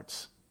many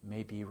hearts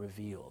may be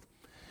revealed.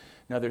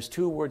 Now there's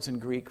 2 words in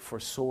Greek for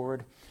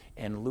sword.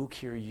 And Luke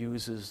here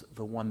uses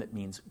the one that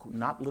means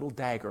not little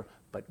dagger,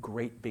 but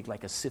great big,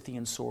 like a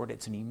Scythian sword.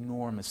 It's an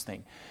enormous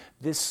thing.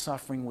 This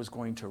suffering was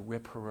going to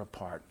rip her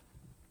apart.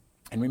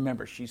 And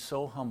remember, she's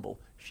so humble,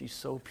 she's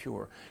so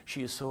pure,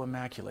 she is so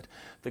immaculate.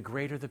 The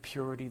greater the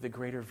purity, the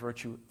greater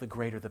virtue, the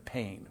greater the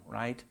pain,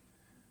 right?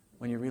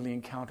 When you really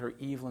encounter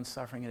evil and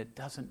suffering, and it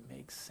doesn't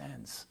make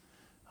sense,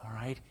 all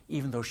right?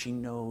 Even though she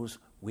knows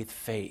with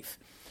faith.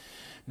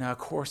 Now, of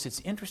course, it's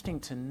interesting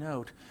to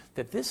note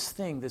that this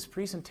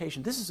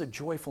presentation, this is a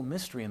joyful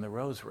mystery in the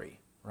Rosary,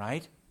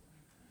 right?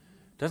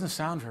 Doesn't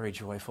sound very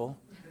joyful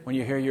when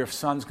you hear your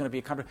son's going to be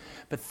a comforter.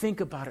 But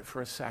think about it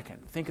for a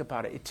second. Think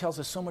about it. It tells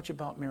us so much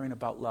about Mary and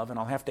about love, and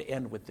I'll have to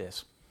end with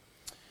this.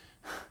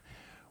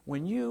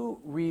 When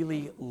you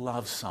really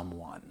love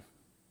someone,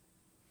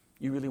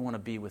 you really want to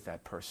be with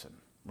that person,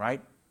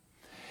 right?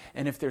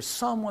 And if there's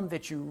someone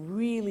that you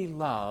really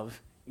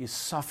love is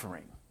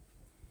suffering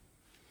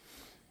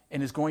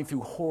and is going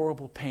through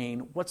horrible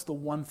pain, what's the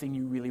one thing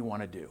you really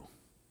want to do?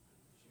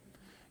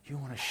 You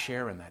want to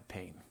share in that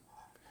pain.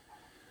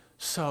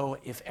 So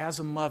if as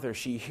a mother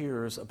she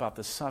hears about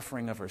the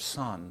suffering of her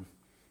son,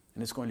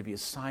 and it's going to be a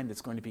sign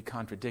that's going to be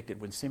contradicted,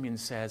 when Simeon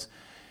says,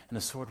 and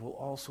the sword will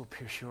also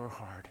pierce your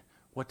heart,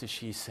 what does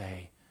she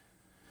say?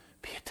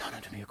 Be it done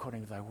unto me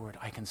according to thy word.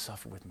 I can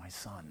suffer with my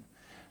son.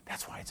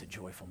 That's why it's a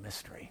joyful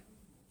mystery.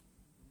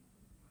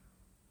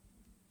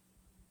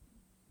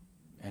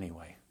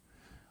 Anyway,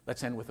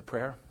 let's end with a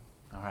prayer.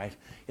 All right.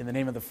 In the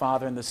name of the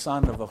Father, and the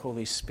Son, and of the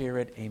Holy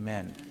Spirit,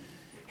 amen.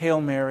 Hail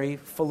Mary,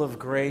 full of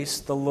grace,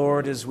 the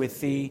Lord is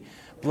with thee.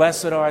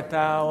 Blessed art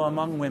thou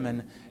among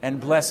women, and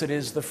blessed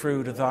is the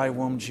fruit of thy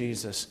womb,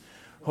 Jesus.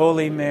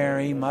 Holy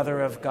Mary, Mother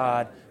of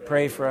God,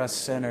 pray for us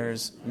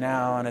sinners,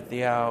 now and at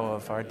the hour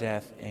of our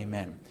death.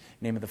 Amen. In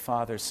the name of the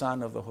Father,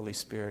 Son, of the Holy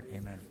Spirit.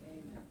 Amen.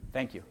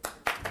 Thank you.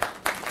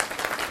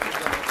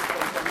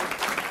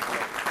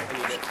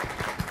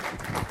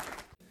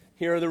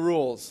 Here are the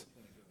rules.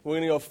 We're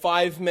going to go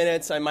 5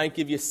 minutes. I might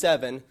give you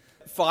 7.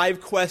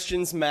 5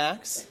 questions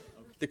max.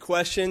 The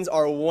questions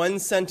are 1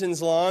 sentence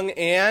long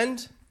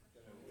and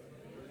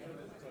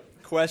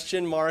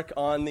question mark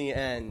on the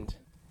end.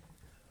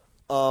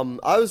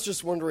 I was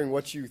just wondering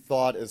what you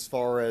thought as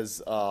far as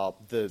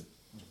the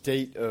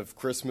date of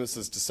Christmas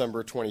as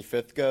December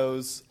 25th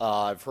goes.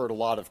 I've heard a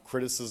lot of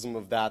criticism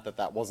of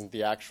that wasn't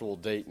the actual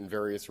date and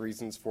various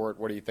reasons for it.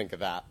 What do you think of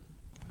that?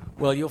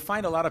 Well, you'll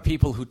find a lot of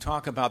people who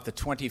talk about the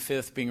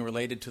 25th being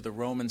related to the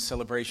Roman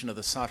celebration of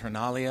the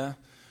Saturnalia,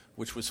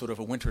 which was sort of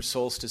a winter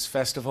solstice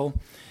festival.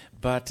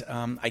 But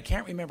I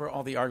can't remember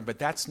all the argument, but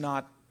that's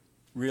not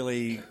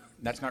really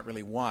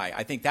why.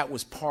 I think that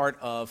was part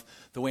of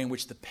the way in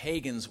which the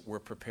pagans were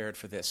prepared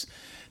for this.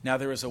 Now,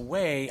 there is a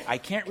way, I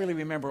can't really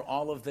remember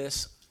all of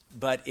this,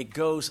 but it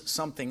goes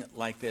something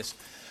like this.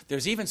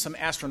 There's even some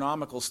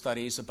astronomical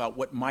studies about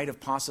what might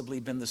have possibly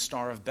been the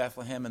Star of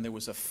Bethlehem, and there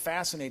was a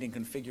fascinating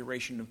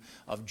configuration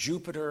of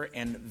Jupiter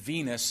and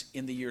Venus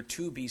in the year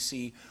 2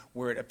 BC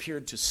where it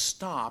appeared to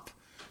stop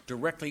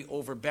directly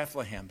over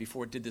Bethlehem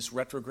before it did this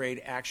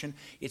retrograde action.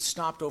 It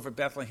stopped over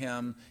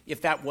Bethlehem,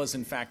 if that was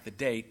in fact the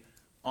date,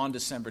 on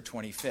December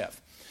 25th.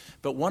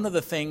 But one of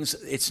the things,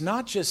 it's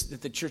not just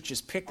that the church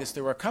just picked this.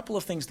 There were a couple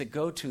of things that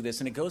go to this,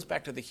 and it goes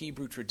back to the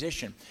Hebrew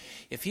tradition.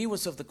 If he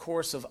was of the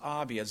course of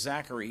Abia,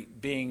 Zachary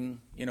being,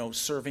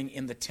 serving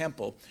in the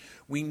temple,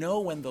 we know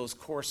when those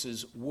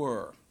courses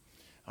were.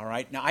 All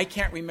right? Now, I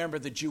can't remember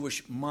the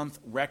Jewish month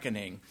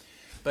reckoning,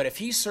 but if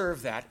he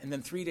served that, and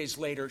then 3 days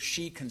later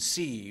she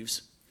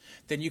conceives,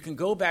 then you can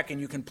go back and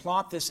you can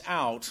plot this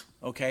out,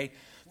 okay,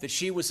 that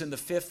she was in the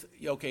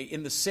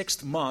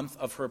 6th month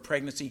of her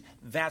pregnancy.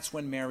 That's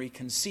when Mary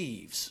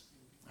conceives,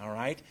 all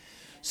right?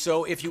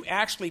 So if you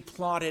actually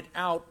plot it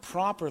out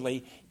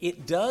properly,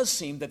 it does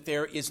seem that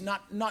there is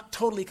not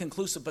totally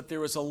conclusive, but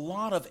there is a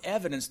lot of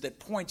evidence that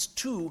points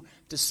to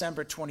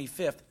December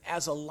 25th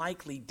as a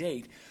likely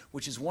date,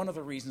 which is one of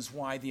the reasons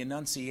why the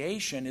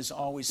Annunciation is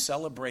always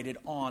celebrated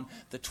on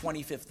the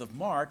 25th of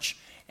March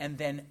and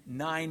then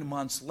 9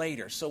 months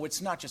later. So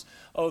it's not just,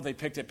 they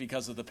picked it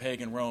because of the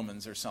pagan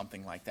Romans or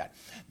something like that.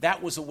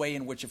 That was a way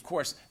in which, of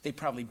course, they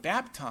probably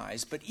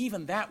baptized, but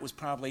even that was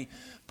probably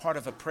part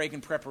of a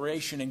pagan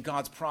preparation in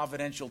God's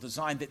providential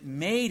design that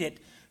made it,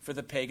 for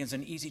the pagans,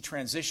 an easy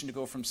transition to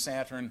go from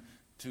Saturn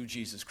to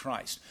Jesus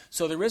Christ.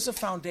 So there is a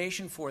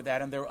foundation for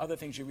that, and there are other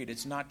things you read.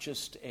 It's not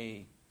just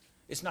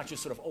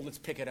sort of, let's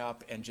pick it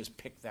up and just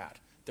pick that.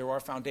 There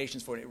are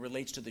foundations for it. It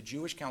relates to the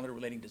Jewish calendar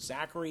relating to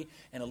Zachary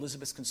and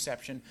Elizabeth's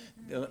conception,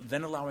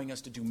 then allowing us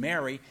to do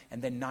Mary,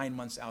 and then 9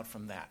 months out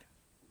from that.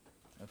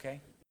 Okay?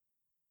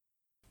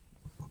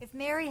 If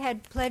Mary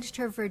had pledged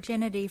her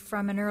virginity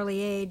from an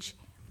early age,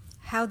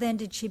 how then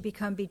did she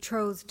become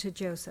betrothed to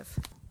Joseph?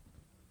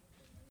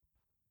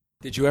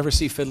 Did you ever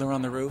see Fiddler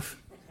on the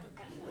Roof?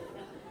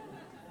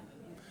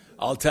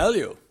 I'll tell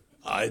you,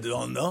 I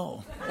don't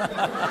know.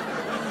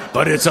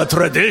 But it's a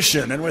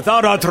tradition, and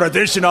without our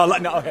tradition,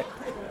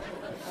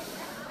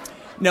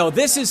 No,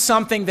 this is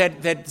something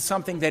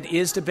that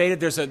is debated.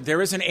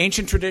 There is an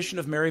ancient tradition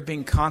of Mary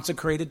being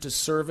consecrated to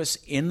service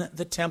in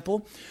the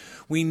temple.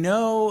 We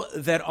know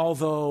that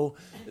although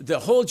the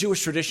whole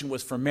Jewish tradition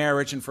was for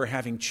marriage and for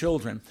having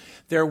children,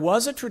 there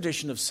was a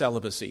tradition of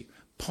celibacy.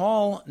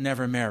 Paul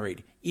never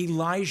married.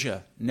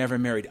 Elijah never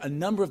married. A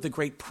number of the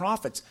great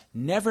prophets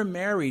never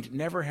married,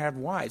 never had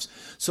wives.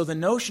 So the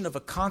notion of a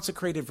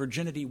consecrated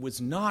virginity was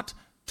not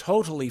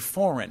totally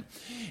foreign.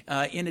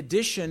 In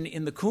addition,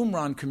 in the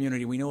Qumran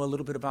community, we know a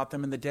little bit about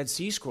them in the Dead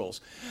Sea Scrolls.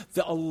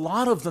 A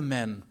lot of the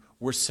men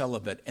were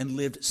celibate and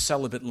lived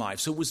celibate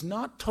lives. So it was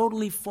not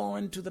totally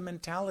foreign to the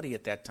mentality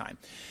at that time.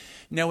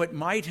 Now, it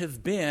might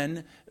have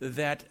been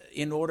that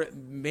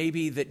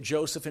maybe that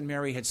Joseph and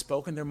Mary had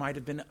spoken, there might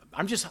have been,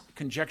 I'm just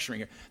conjecturing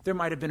here, there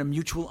might have been a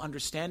mutual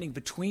understanding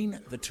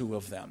between the two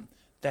of them.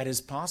 That is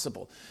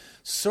possible.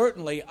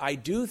 Certainly, I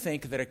do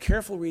think that a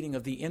careful reading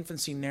of the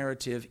infancy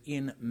narrative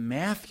in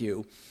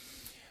Matthew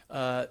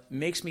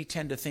makes me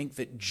tend to think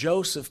that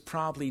Joseph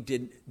probably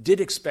did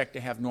expect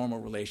to have normal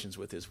relations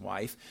with his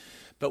wife,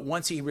 but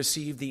once he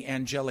received the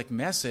angelic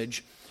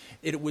message,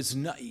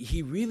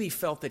 he really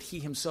felt that he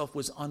himself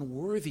was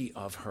unworthy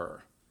of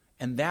her.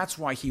 And that's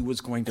why he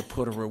was going to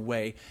put her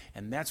away,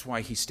 and that's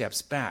why he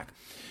steps back.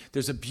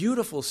 There's a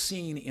beautiful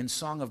scene in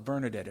Song of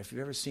Bernadette, if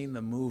you've ever seen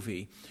the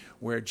movie,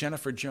 where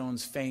Jennifer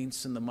Jones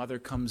faints and the mother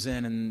comes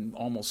in and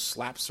almost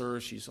slaps her.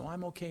 She's, "Oh,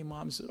 I'm okay,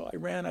 Mom." She said, "Oh, I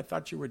ran. I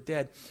thought you were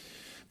dead."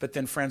 But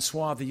then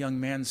Francois, the young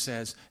man,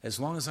 says, "As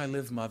long as I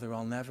live, Mother,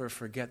 I'll never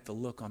forget the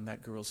look on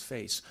that girl's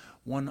face.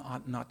 One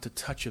ought not to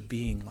touch a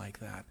being like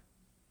that."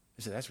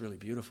 I said, "That's really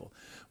beautiful."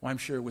 Well, I'm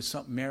sure it was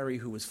Mary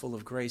who was full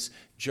of grace.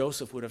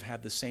 Joseph would have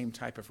had the same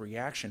type of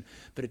reaction,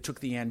 but it took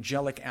the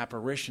angelic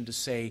apparition to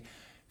say,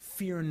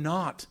 "Fear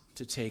not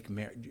to take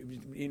Mary."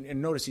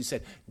 And notice he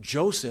said,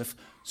 "Joseph,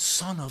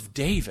 son of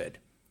David,"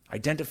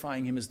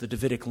 identifying him as the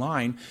Davidic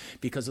line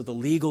because of the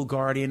legal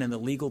guardian and the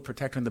legal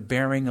protector and the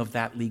bearing of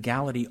that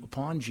legality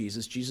upon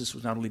Jesus. Jesus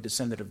was not only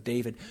descendant of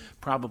David,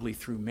 probably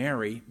through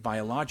Mary,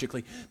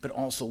 biologically, but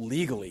also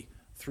legally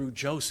through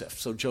Joseph.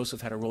 So Joseph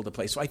had a role to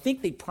play. So I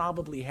think they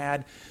probably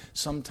had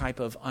some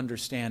type of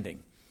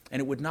understanding. And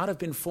it would not have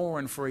been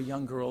foreign for a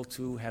young girl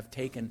to have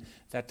taken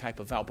that type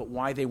of vow. But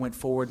why they went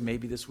forward,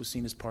 maybe this was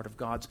seen as part of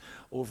God's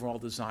overall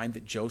design,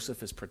 that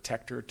Joseph is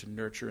protector, to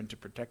nurture and to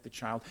protect the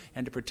child,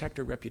 and to protect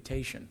her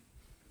reputation.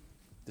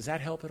 Does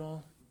that help at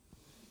all?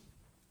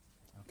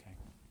 Okay.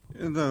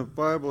 In the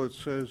Bible it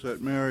says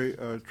that Mary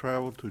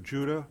traveled to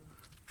Judah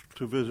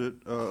to visit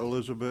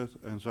Elizabeth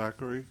and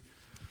Zachary.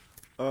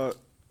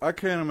 I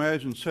can't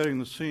imagine setting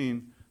the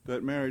scene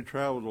that Mary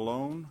traveled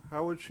alone.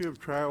 How would she have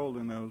traveled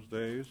in those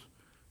days?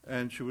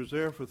 And she was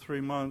there for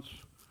 3 months.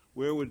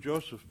 Where would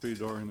Joseph be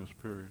during this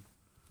period?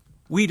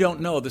 We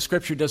don't know. The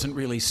scripture doesn't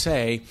really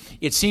say.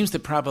 It seems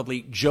that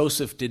probably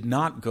Joseph did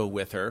not go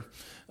with her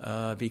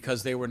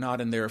because they were not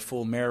in their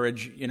full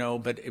marriage,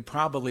 but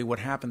probably what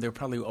happened, there were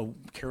probably a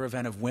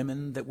caravan of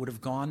women that would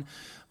have gone.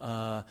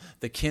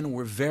 The kin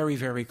were very,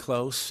 very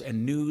close,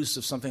 and news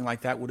of something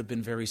like that would have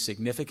been very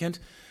significant.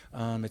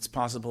 It's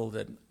possible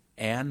that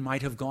Anne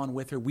might have gone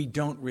with her. We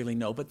don't really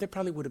know, but there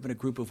probably would have been a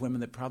group of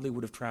women that probably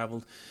would have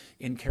traveled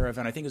in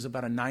caravan. I think it was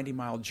about a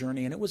 90-mile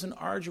journey, and it was an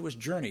arduous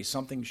journey,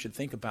 something you should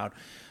think about.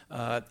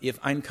 If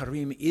Ein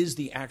Karim is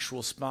the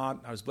actual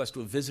spot, I was blessed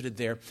to have visited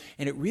there,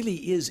 and it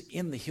really is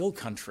in the hill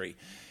country.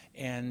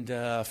 And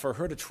for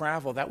her to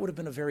travel, that would have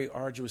been a very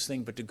arduous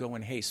thing, but to go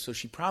in haste. So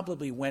she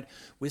probably went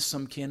with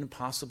some kin,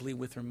 possibly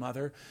with her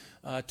mother.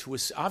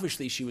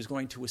 Obviously, she was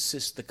going to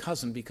assist the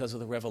cousin because of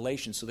the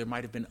revelation. So there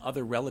might have been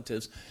other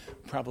relatives,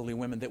 probably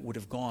women, that would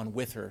have gone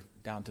with her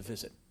down to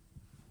visit.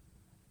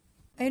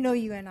 I know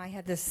you and I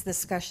had this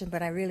discussion,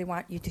 but I really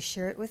want you to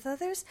share it with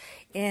others.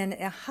 And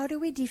how do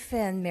we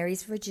defend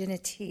Mary's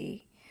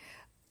virginity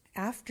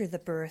after the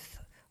birth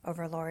of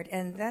our Lord?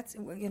 And that's,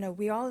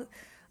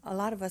 a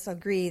lot of us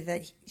agree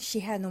that she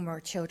had no more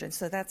children,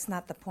 so that's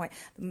not the point.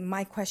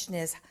 My question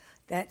is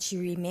that she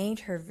retained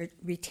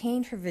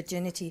her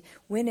virginity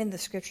when in the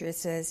scripture it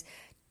says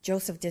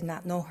Joseph did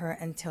not know her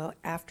until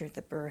after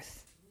the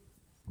birth.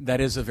 That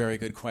is a very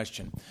good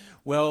question.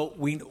 Well,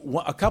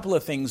 a couple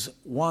of things.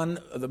 One,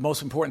 the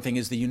most important thing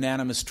is the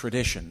unanimous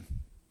tradition.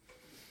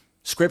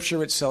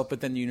 Scripture itself,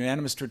 but then the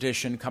unanimous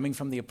tradition coming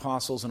from the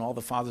apostles and all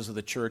the fathers of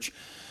the church,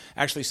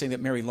 actually saying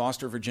that Mary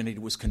lost her virginity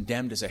was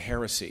condemned as a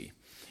heresy.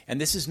 And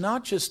this is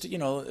not just,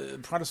 a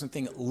Protestant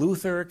thing.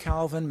 Luther,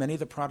 Calvin, many of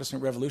the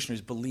Protestant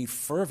revolutionaries believed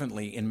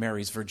fervently in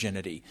Mary's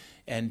virginity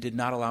and did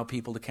not allow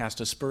people to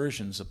cast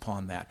aspersions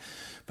upon that.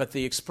 But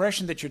the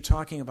expression that you're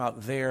talking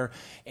about there,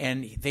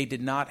 and they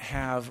did not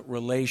have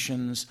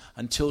relations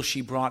until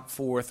she brought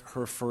forth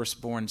her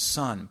firstborn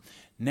son.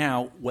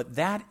 Now, what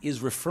that is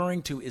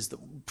referring to is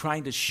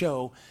trying to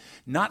show,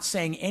 not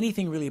saying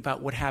anything really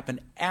about what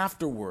happened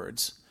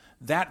afterwards.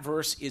 That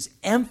verse is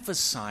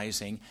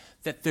emphasizing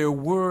that there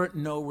were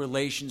no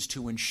relations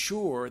to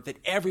ensure that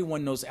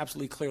everyone knows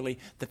absolutely clearly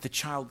that the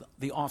child,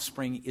 the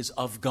offspring, is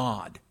of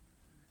God.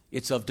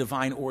 It's of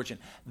divine origin.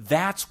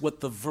 That's what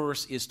the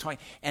verse is talking.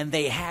 And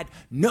they had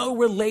no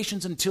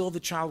relations until the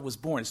child was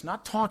born. It's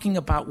not talking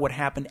about what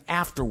happened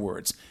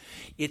afterwards.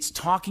 It's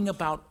talking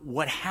about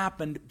what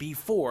happened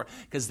before,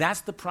 because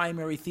that's the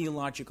primary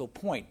theological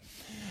point.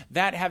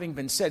 That having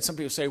been said, some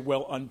people say,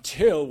 well,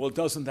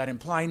 doesn't that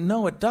imply?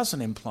 No, it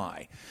doesn't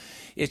imply.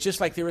 It's just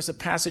like there is a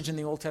passage in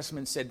the Old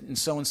Testament that said, and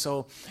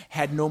so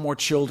had no more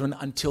children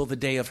until the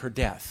day of her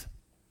death.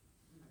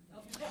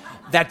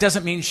 That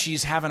doesn't mean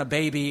she's having a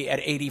baby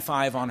at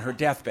 85 on her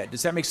deathbed.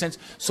 Does that make sense?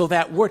 So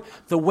that word,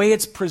 the way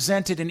it's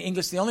presented in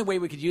English, the only way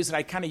we could use it,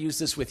 I kind of used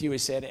this with you, he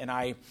said, and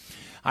I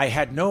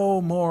had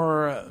no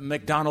more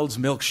McDonald's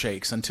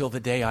milkshakes until the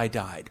day I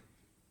died.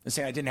 I'm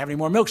saying I didn't have any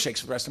more milkshakes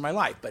for the rest of my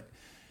life, but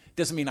it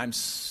doesn't mean I'm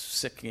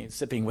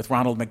sipping with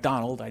Ronald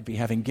McDonald. I'd be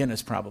having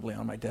Guinness probably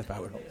on my deathbed, I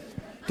would hope.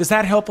 Does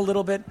that help a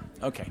little bit?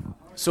 Okay.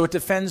 So it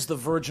defends the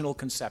virginal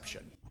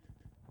conception.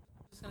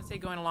 I was going to say,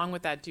 going along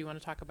with that, do you want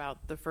to talk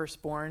about the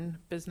firstborn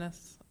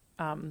business?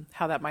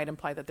 How that might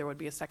imply that there would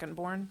be a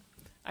secondborn?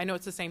 I know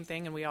it's the same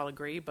thing and we all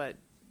agree, but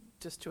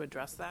just to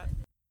address that.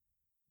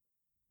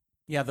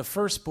 Yeah, the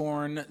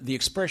firstborn, the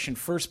expression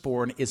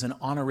firstborn is an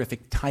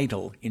honorific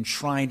title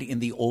enshrined in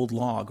the old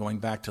law going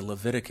back to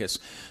Leviticus.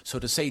 So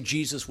to say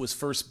Jesus was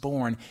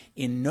firstborn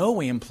in no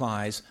way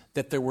implies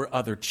that there were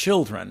other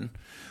children.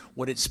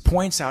 What it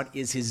points out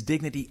is his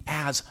dignity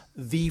as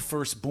the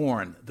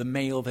firstborn, the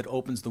male that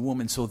opens the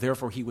womb, and so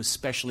therefore he was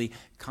specially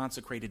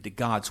consecrated to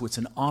God. So it's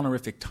an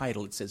honorific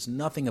title. It says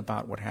nothing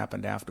about what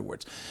happened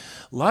afterwards.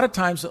 A lot of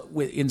times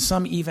in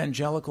some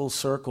evangelical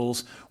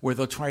circles where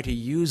they'll try to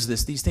use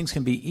this, these things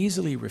can be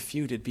easily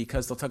refuted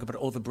because they'll talk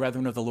about, the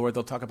brethren of the Lord,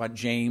 they'll talk about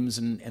James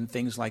and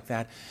things like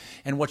that.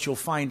 And what you'll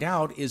find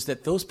out is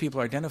that those people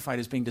are identified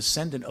as being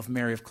descendant of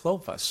Mary of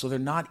Clopas. So they're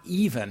not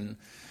even,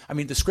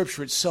 the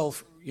scripture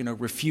itself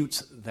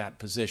refutes that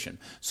position.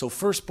 So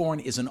firstborn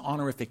is an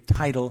honorific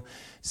title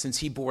since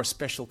he bore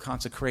special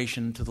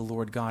consecration to the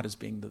Lord God as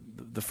being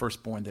the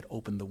firstborn that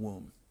opened the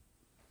womb.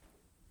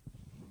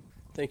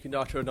 Thank you,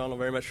 Dr. O'Donnell,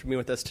 very much for being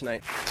with us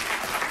tonight.